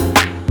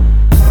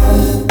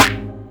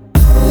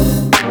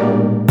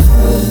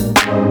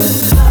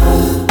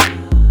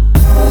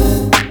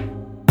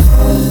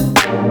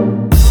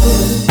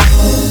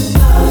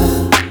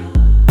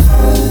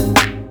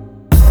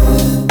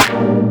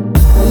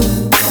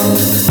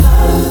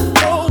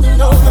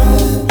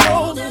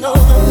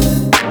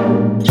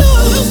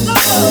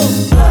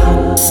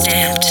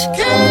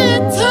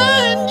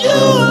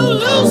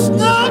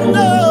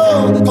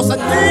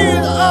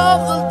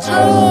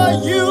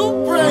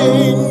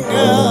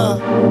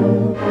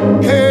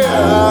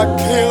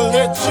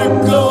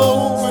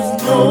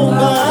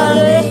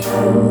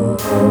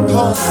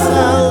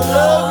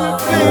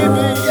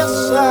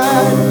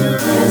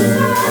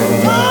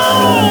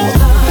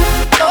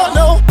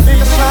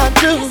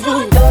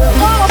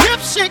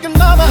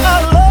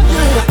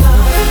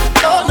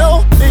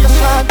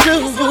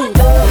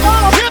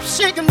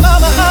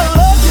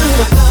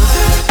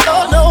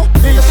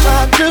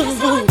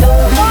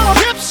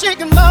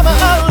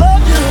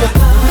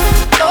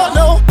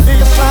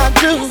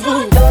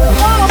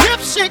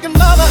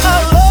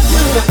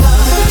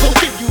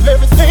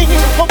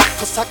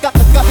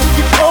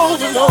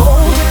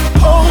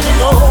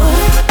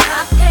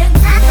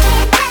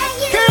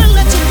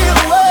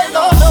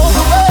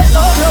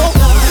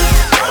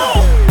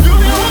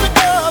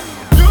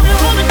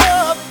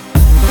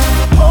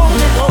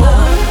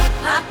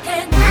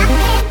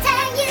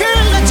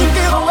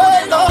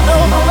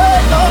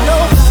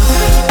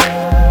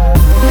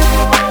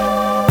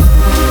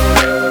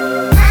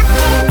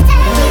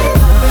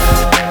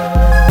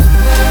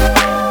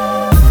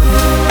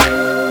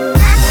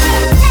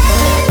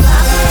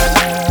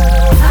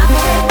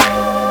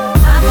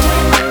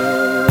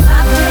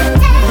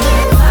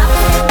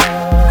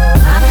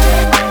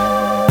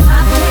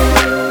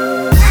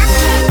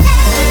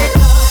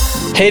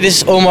 Hey,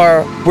 this is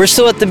Omar. We're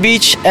still at the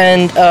beach,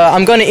 and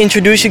I'm gonna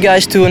introduce you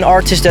guys to an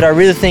artist that I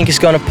really think is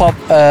gonna pop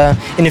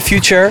in the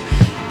future.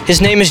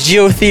 His name is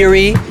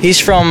Geotheory. He's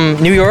from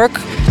New York,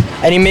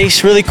 and he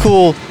makes really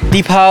cool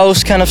deep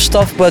house kind of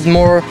stuff, but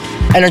more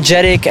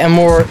energetic and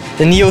more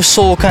the neo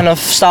soul kind of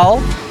style.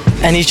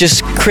 And he's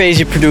just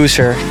crazy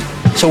producer.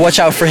 So watch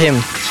out for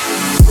him.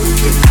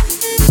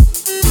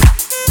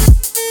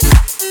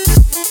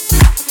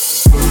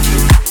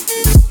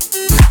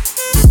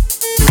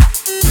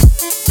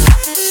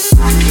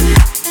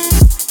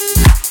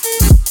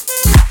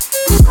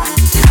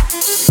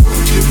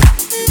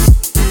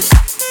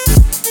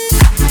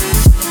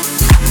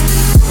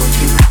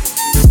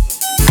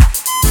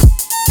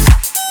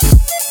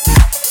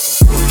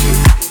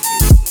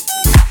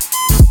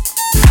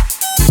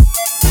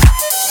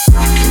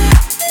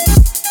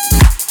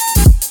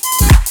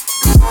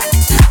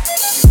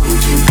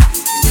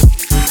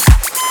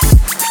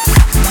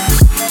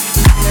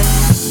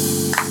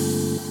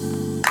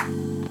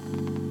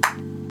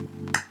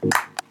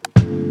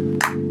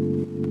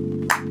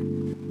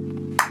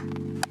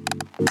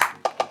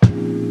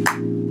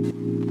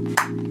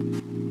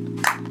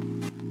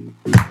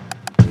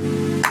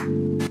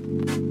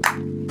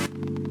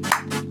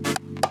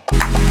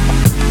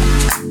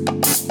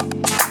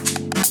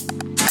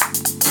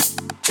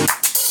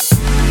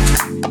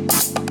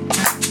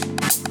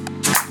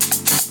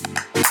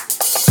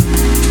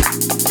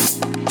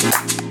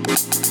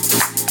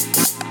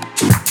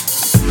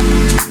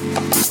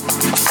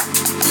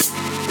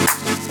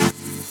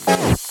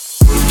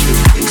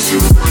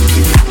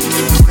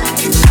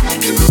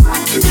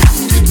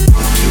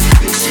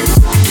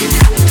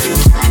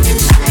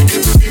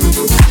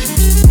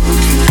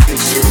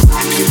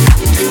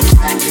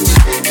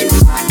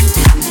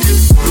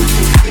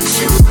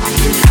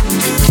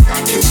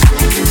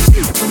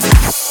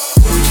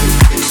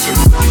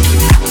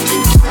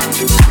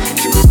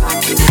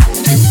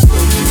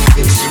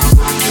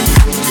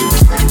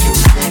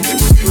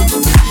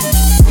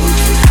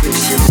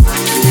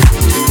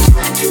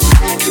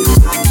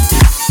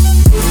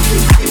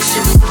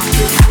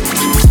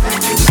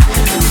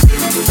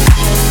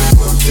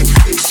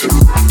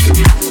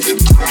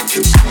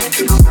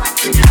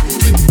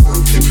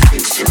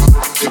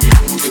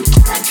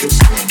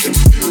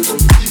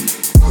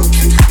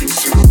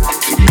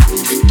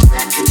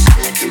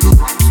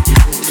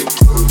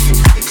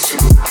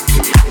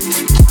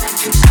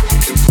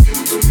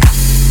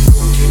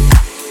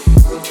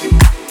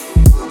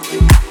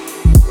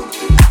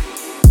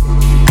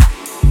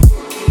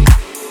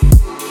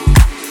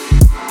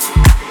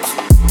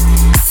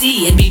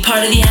 See and be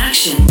part of the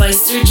action by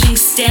searching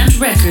Stamped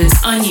Records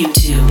on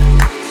YouTube.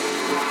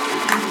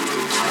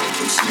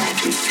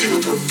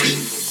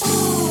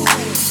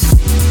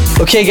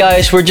 Okay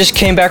guys, we just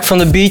came back from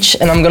the beach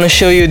and I'm gonna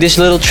show you this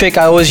little trick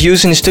I always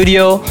use in the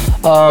studio.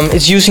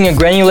 It's using a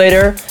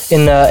granulator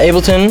in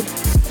Ableton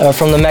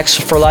from the Max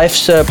for Life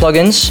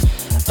plugins.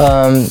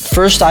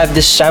 First, I have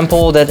this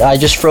sample that I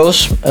just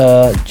froze.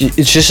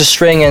 It's just a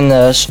string and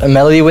a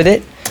melody with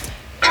it.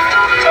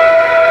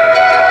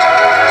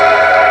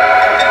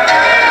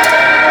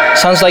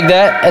 Sounds like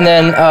that. And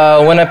then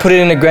when I put it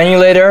in a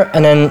granulator,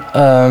 and then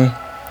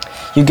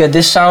you get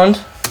this sound.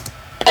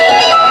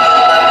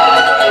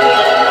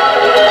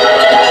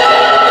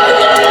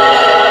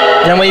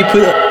 And then when you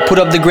put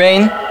up the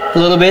grain a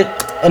little bit,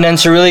 and then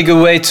it's a really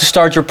good way to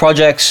start your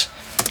projects.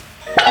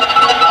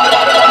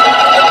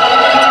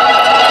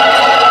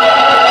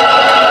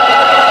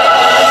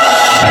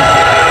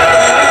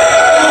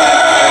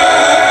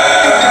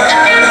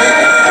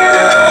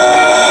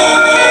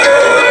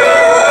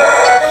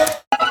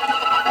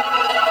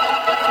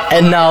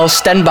 And now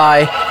stand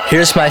by,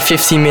 here's my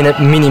 15-minute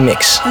mini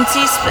mix.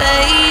 Empty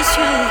space,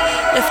 you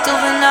left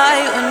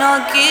overnight when I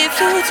give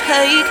you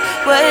take.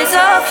 Where's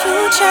our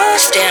future?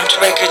 Stamped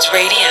Records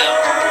Radio,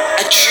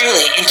 a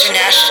truly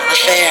international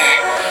affair.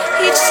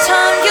 Each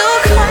time you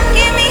come,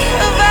 give me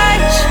a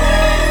rush,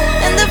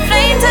 and the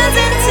flame turns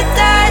into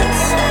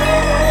dust.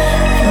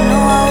 You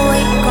know I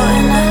wait, got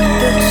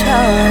another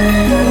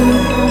charge.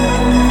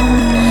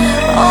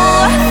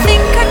 Oh, I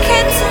think I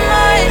care too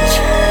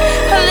much.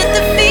 I let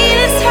the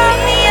feelings have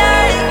me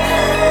up.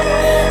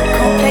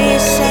 Can't play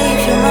it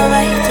safe, you're my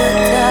right to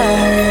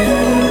die.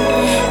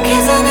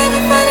 'Cause I'll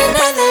never find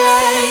another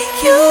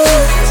like you.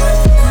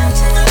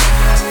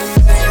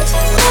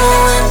 No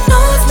one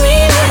knows me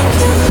like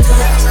you do.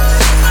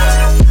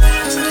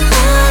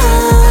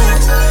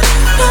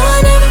 No, I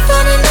never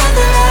found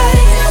another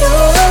like you.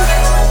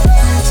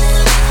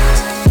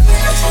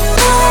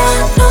 No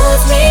one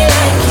knows me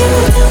like you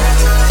do.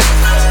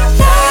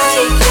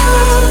 Like you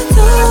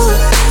do.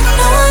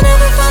 No, I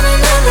never found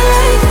another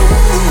like you.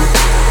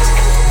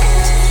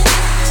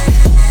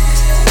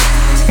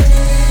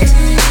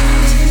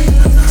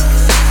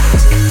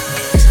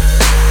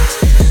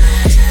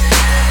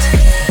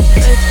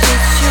 Where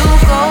did you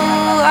go?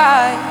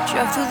 I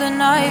drive through the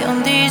night on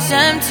these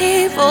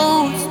empty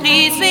roads,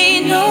 leads me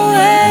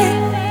nowhere.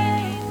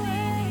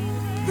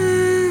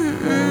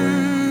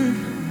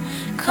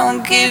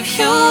 Can't give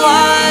you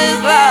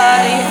up,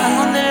 right? Hang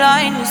on the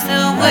line, it's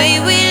the way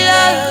we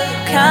love.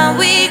 Can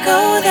we go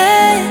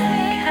there?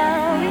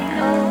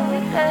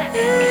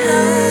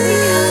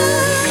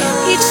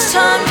 Each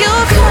time you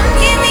come,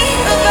 give me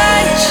a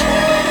rush,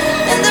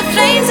 and the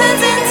flame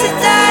turns into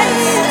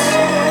dust.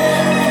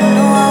 You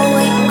know I'll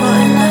wait, got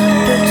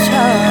another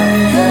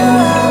charge.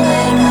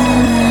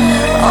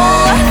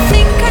 Oh, I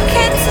think I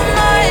care too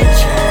much.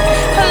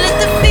 I let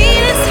the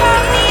feelings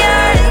have me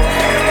up.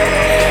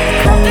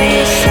 Can't play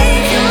it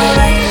safe, you're my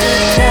right to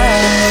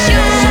die.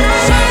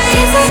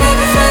 'Cause I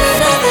never found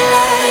another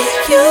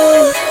like you.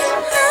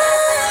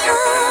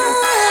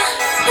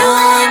 No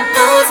one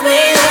knows me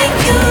like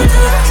you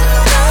do.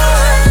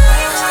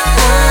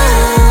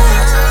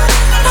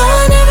 No,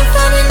 I never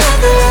found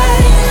another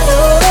like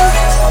you.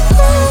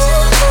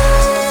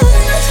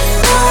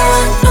 No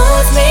one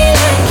knows me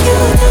like you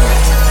do.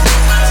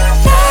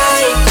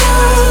 Like you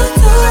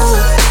do.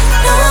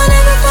 No, I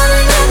never found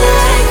another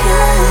like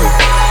you.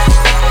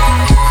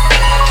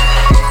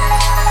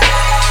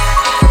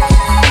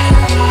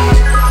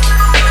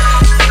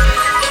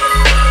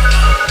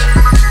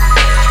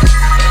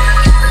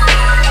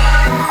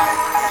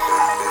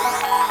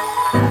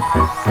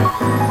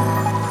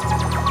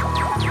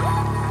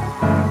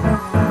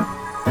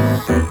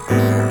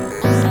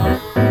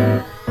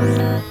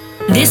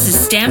 This is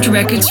Stamped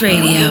Records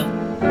Radio.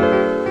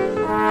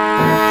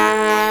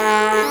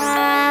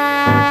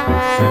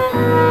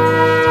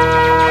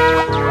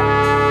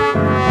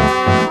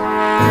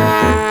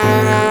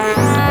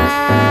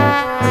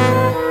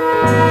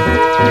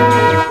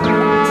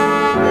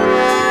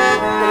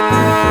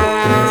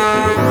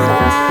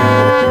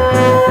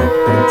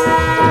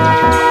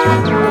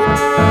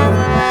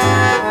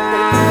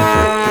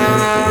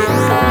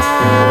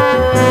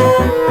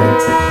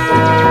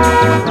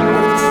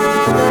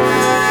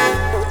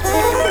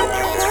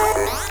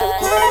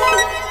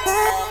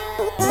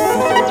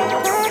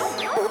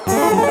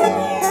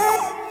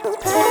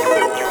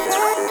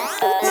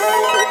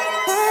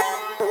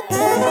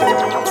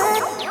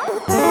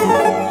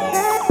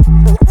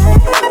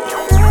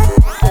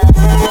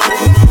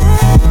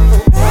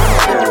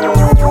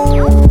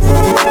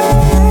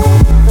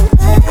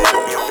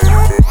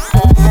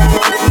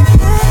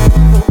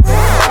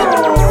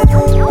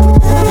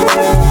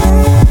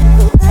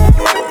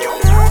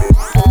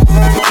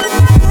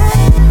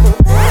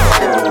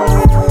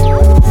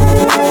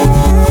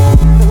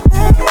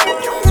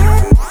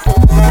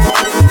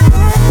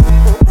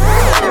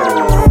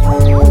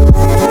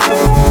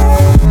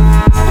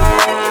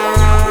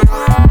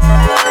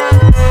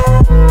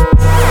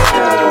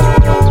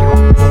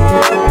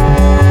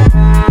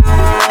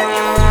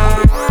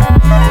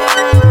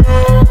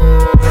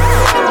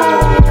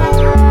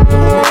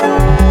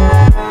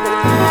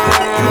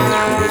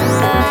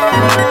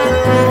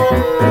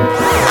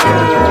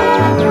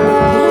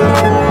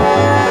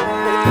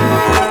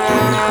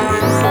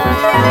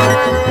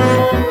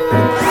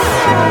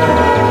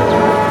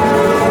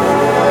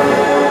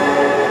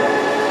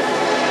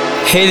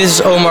 Hey, this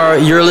is Omar.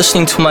 You're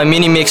listening to my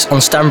mini mix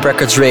on Stamp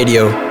Records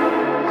Radio.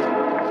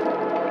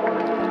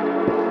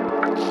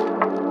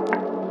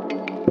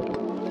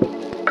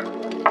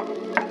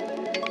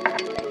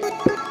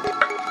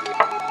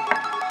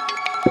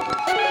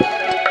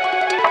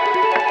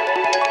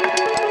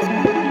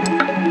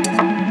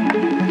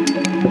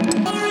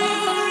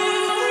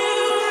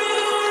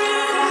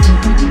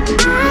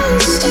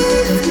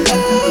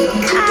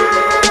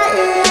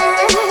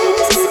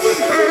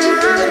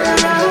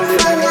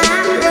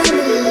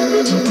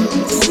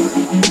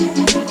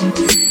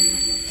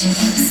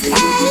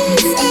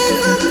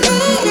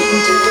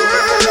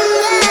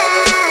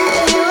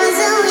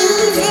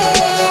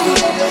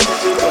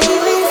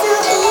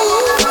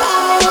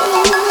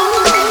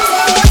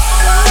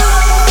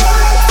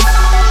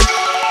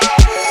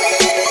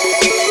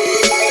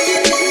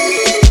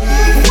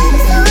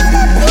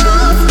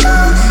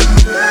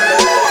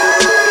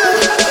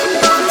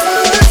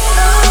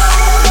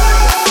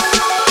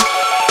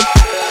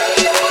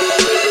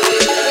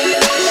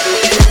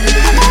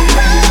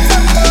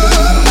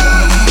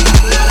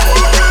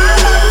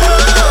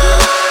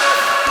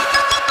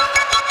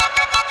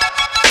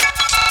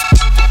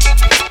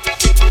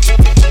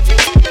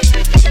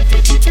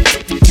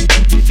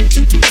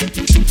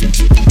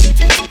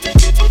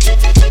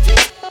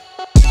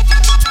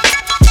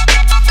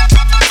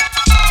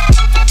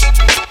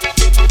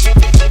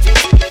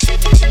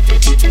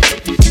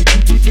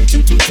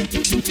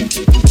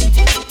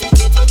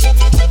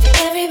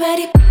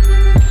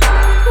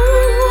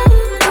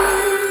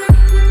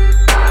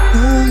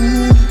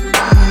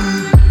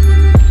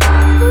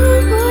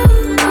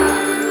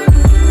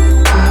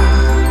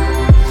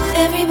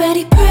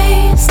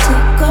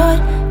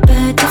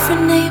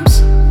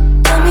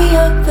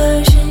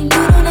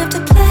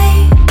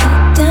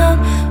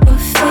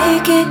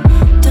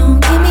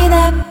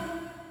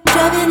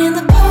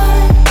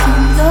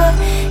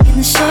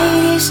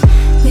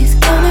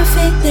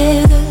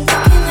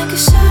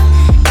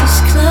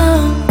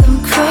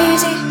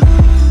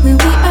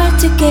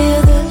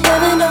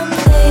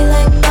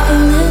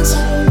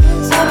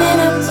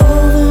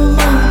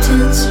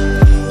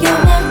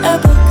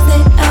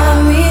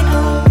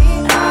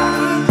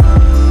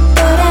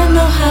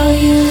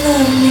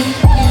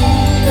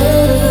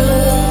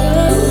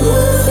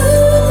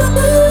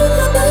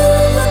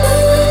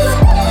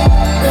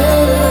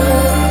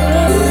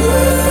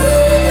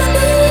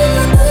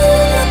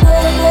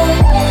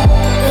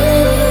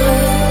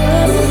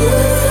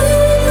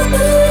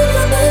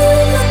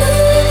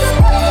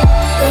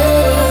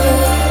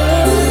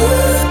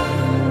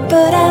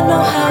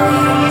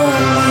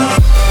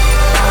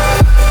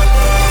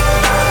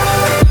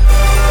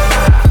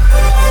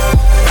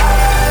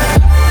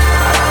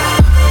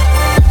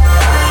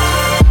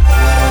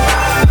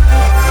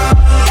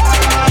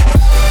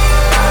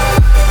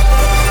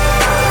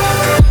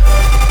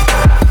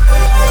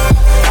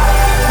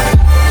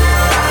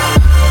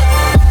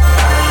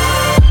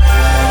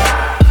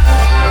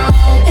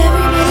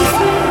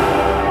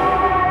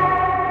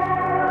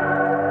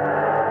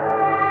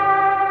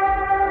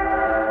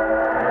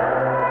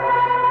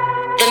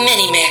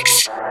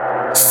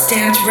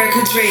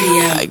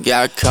 I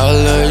got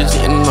colors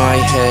in my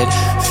head,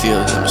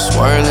 feel them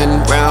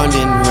swirling round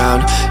and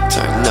round.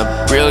 Turn the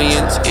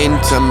brilliance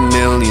into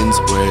millions,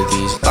 wear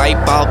these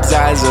light bulbs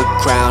as a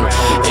crown.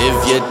 If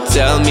you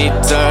tell me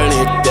turn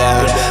it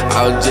down,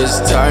 I'll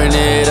just turn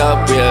it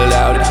up real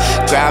loud.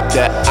 Grab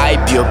the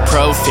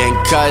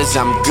ibuprofen cause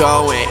I'm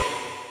going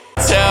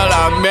till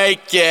I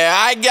make it.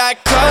 I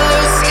got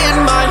colors in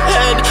my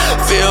head,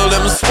 feel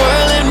them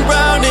swirling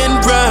round and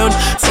round.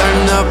 Turn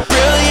the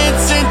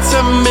brilliance into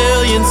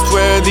millions,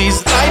 wear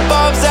these light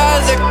bulbs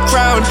as a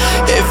crown.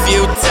 If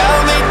you tell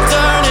me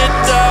turn it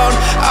down,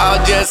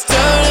 I'll just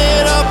turn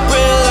it up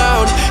real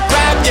loud.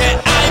 Grab your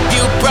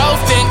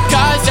ibuprofen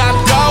cause I'm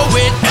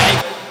going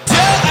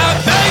till I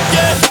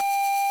make it.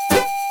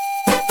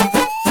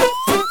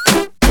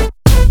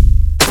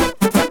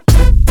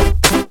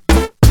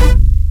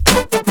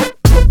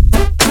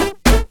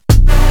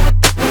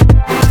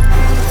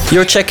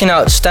 You're checking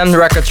out Stamp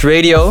Records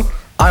Radio.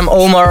 I'm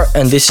Omar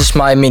and this is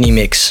my mini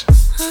mix.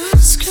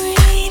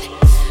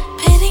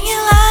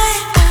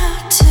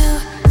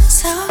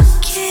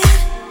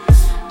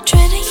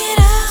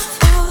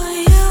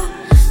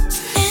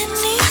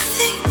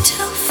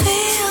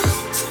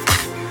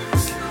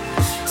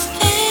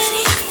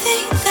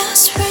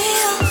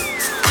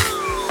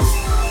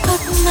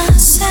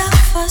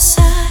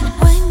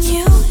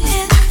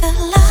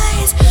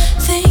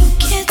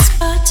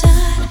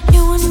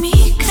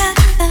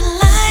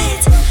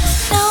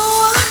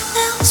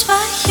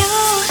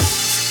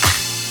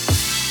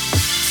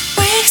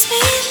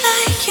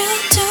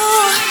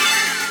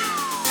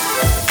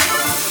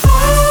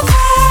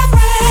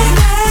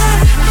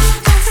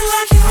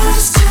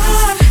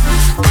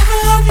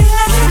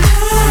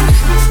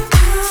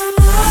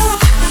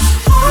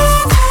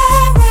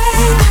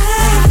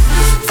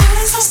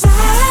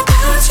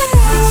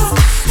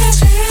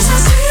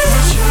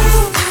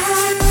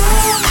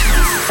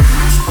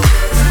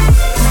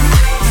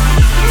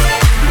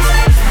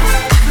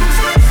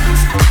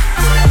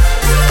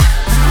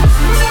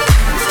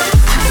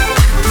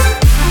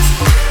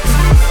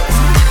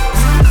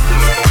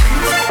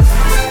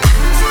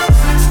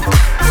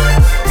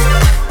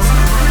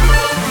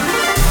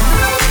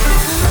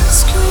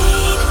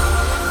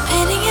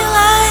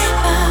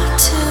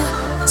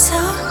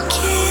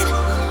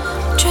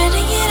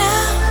 dreading it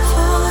out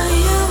for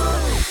you.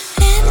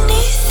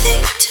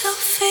 Anything to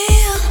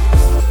feel,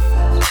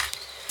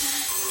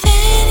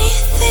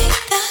 anything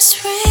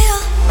that's real.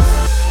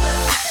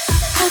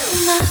 Put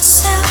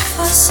myself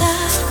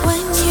aside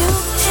when you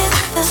hit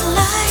the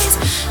lights.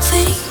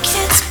 Think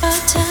it's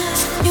about time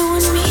you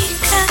and me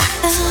cut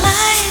the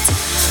lights.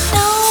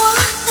 No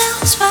one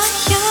else but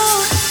you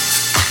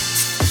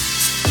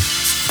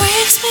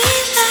breaks me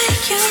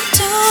like you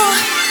do.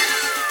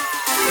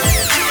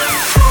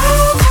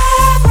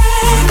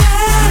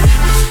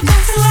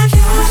 Don't feel like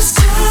you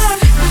understood.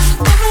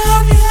 Never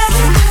love you like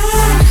you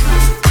could.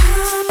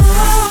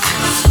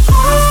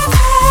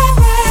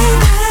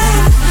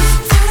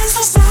 Feelings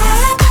so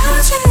sad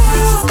about you.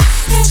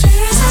 It's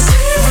tears I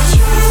see the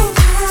truth.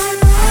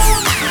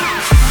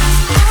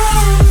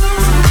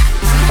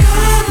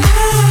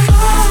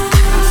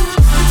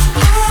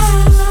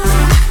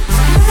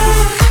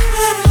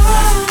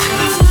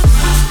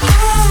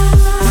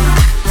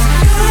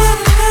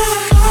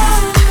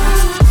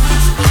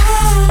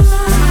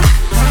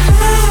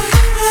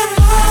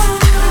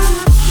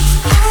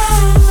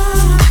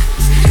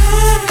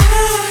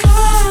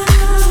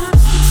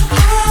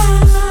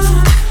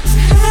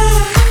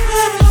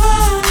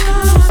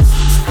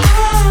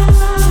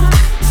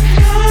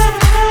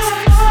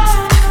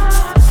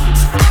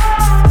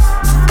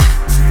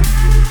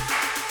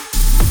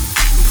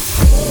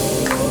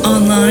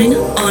 Online,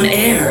 on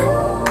air.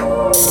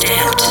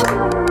 Stamped.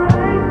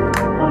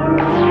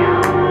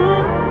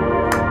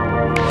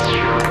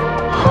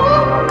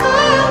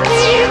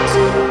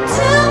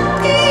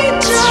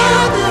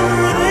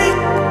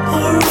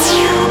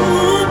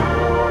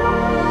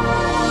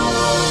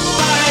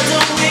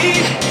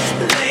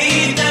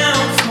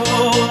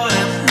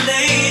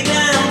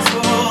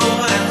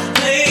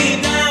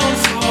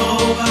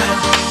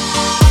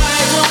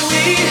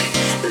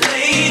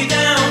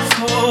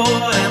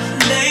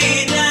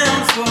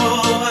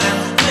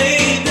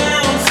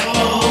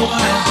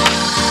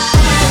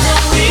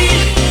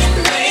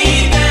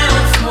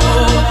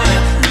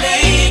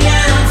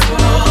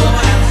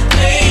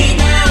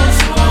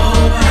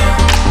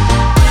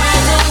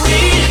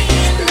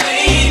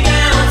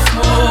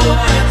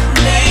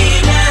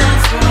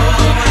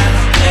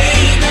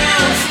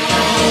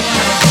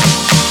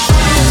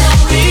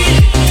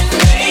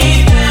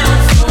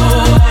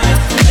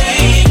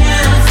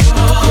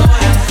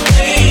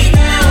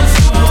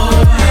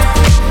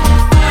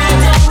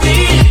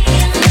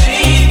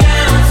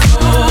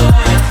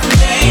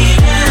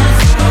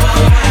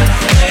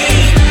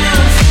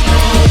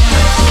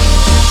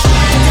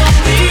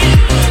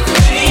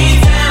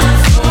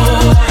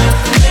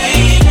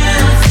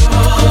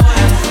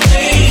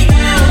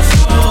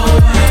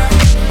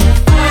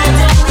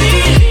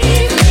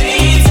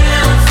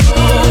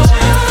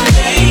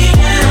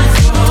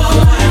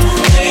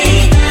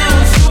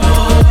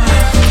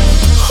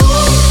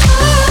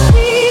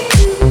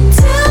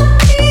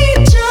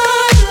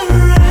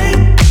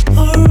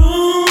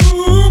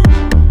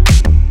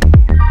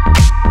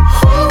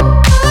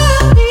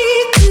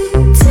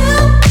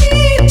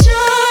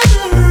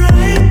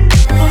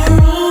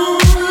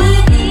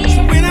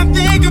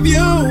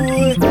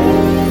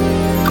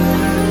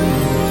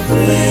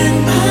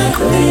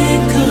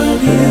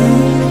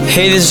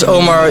 Hey, this is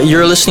Omar.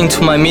 You're listening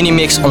to my mini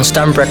mix on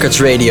Stamp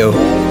Records Radio.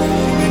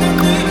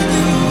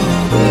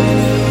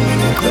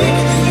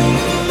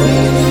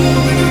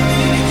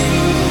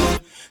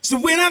 So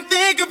when I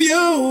think of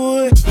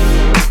you,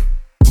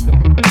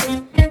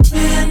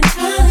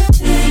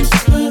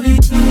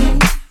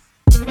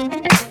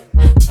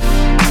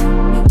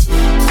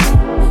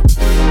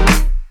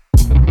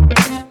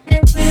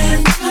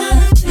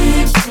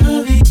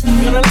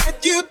 gonna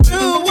let you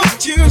do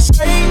what you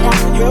say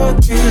on your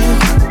turn.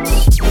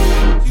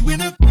 When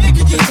I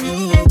think of you,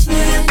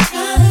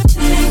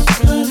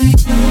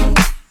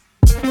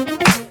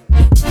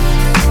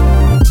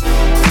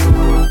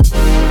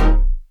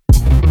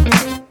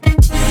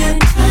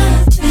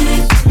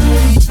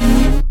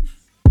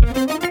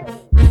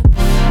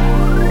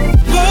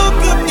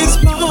 woke up this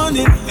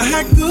morning, I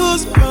had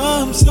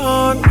goosebumps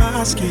on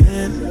my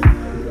skin.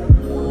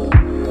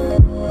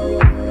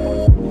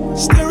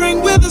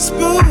 Stirring with a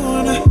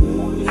spoon,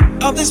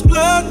 all this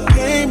blood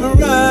came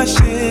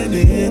rushing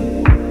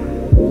in.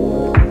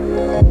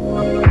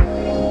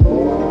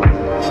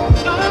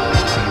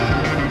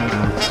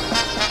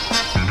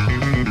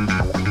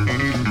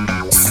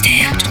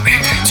 Stamped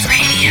Records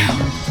Radio.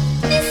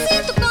 Me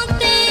sinto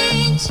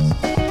contente,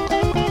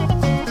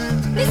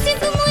 me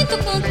sinto muito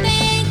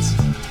contente,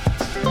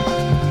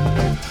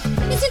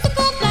 me sinto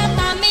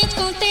completamente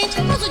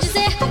contente, posso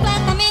dizer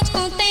completamente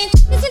contente,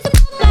 me sinto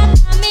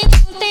completamente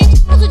contente,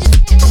 posso dizer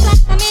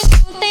completamente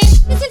contente,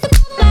 me sinto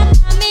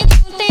completamente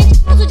contente,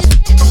 posso dizer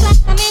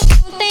completamente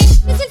contente.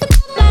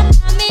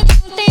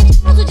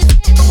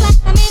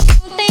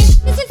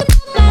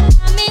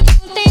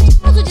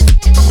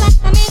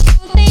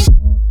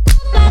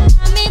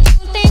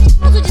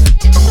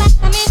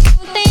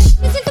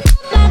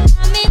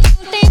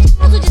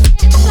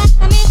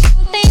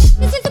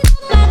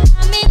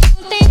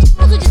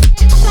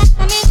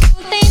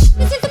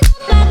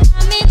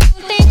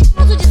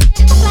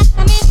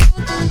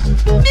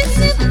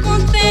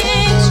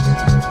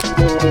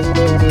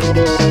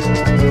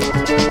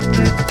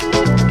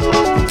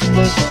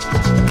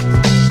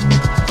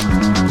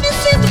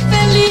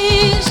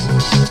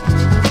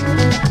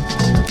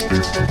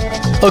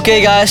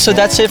 Okay guys, so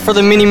that's it for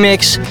the mini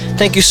mix.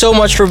 Thank you so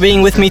much for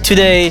being with me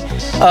today.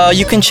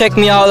 You can check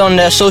me out on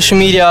social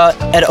media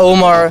at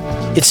Omar.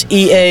 It's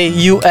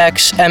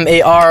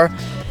EAUXMAR.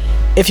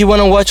 If you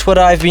want to watch what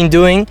I've been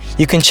doing,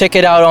 you can check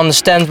it out on the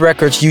Stamped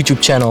Records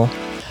YouTube channel.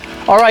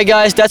 Alright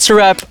guys, that's a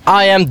wrap.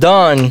 I am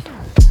done.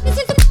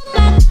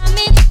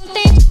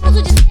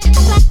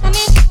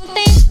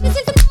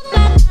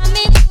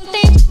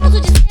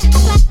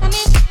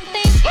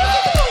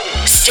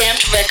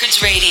 Stamped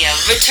Records Radio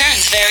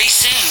returns very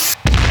soon.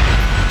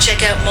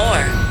 Check out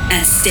more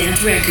at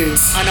Stamped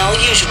Records on all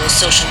usual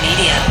social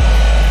media.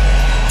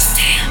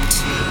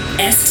 Stamped.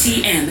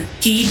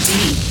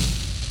 STMPD.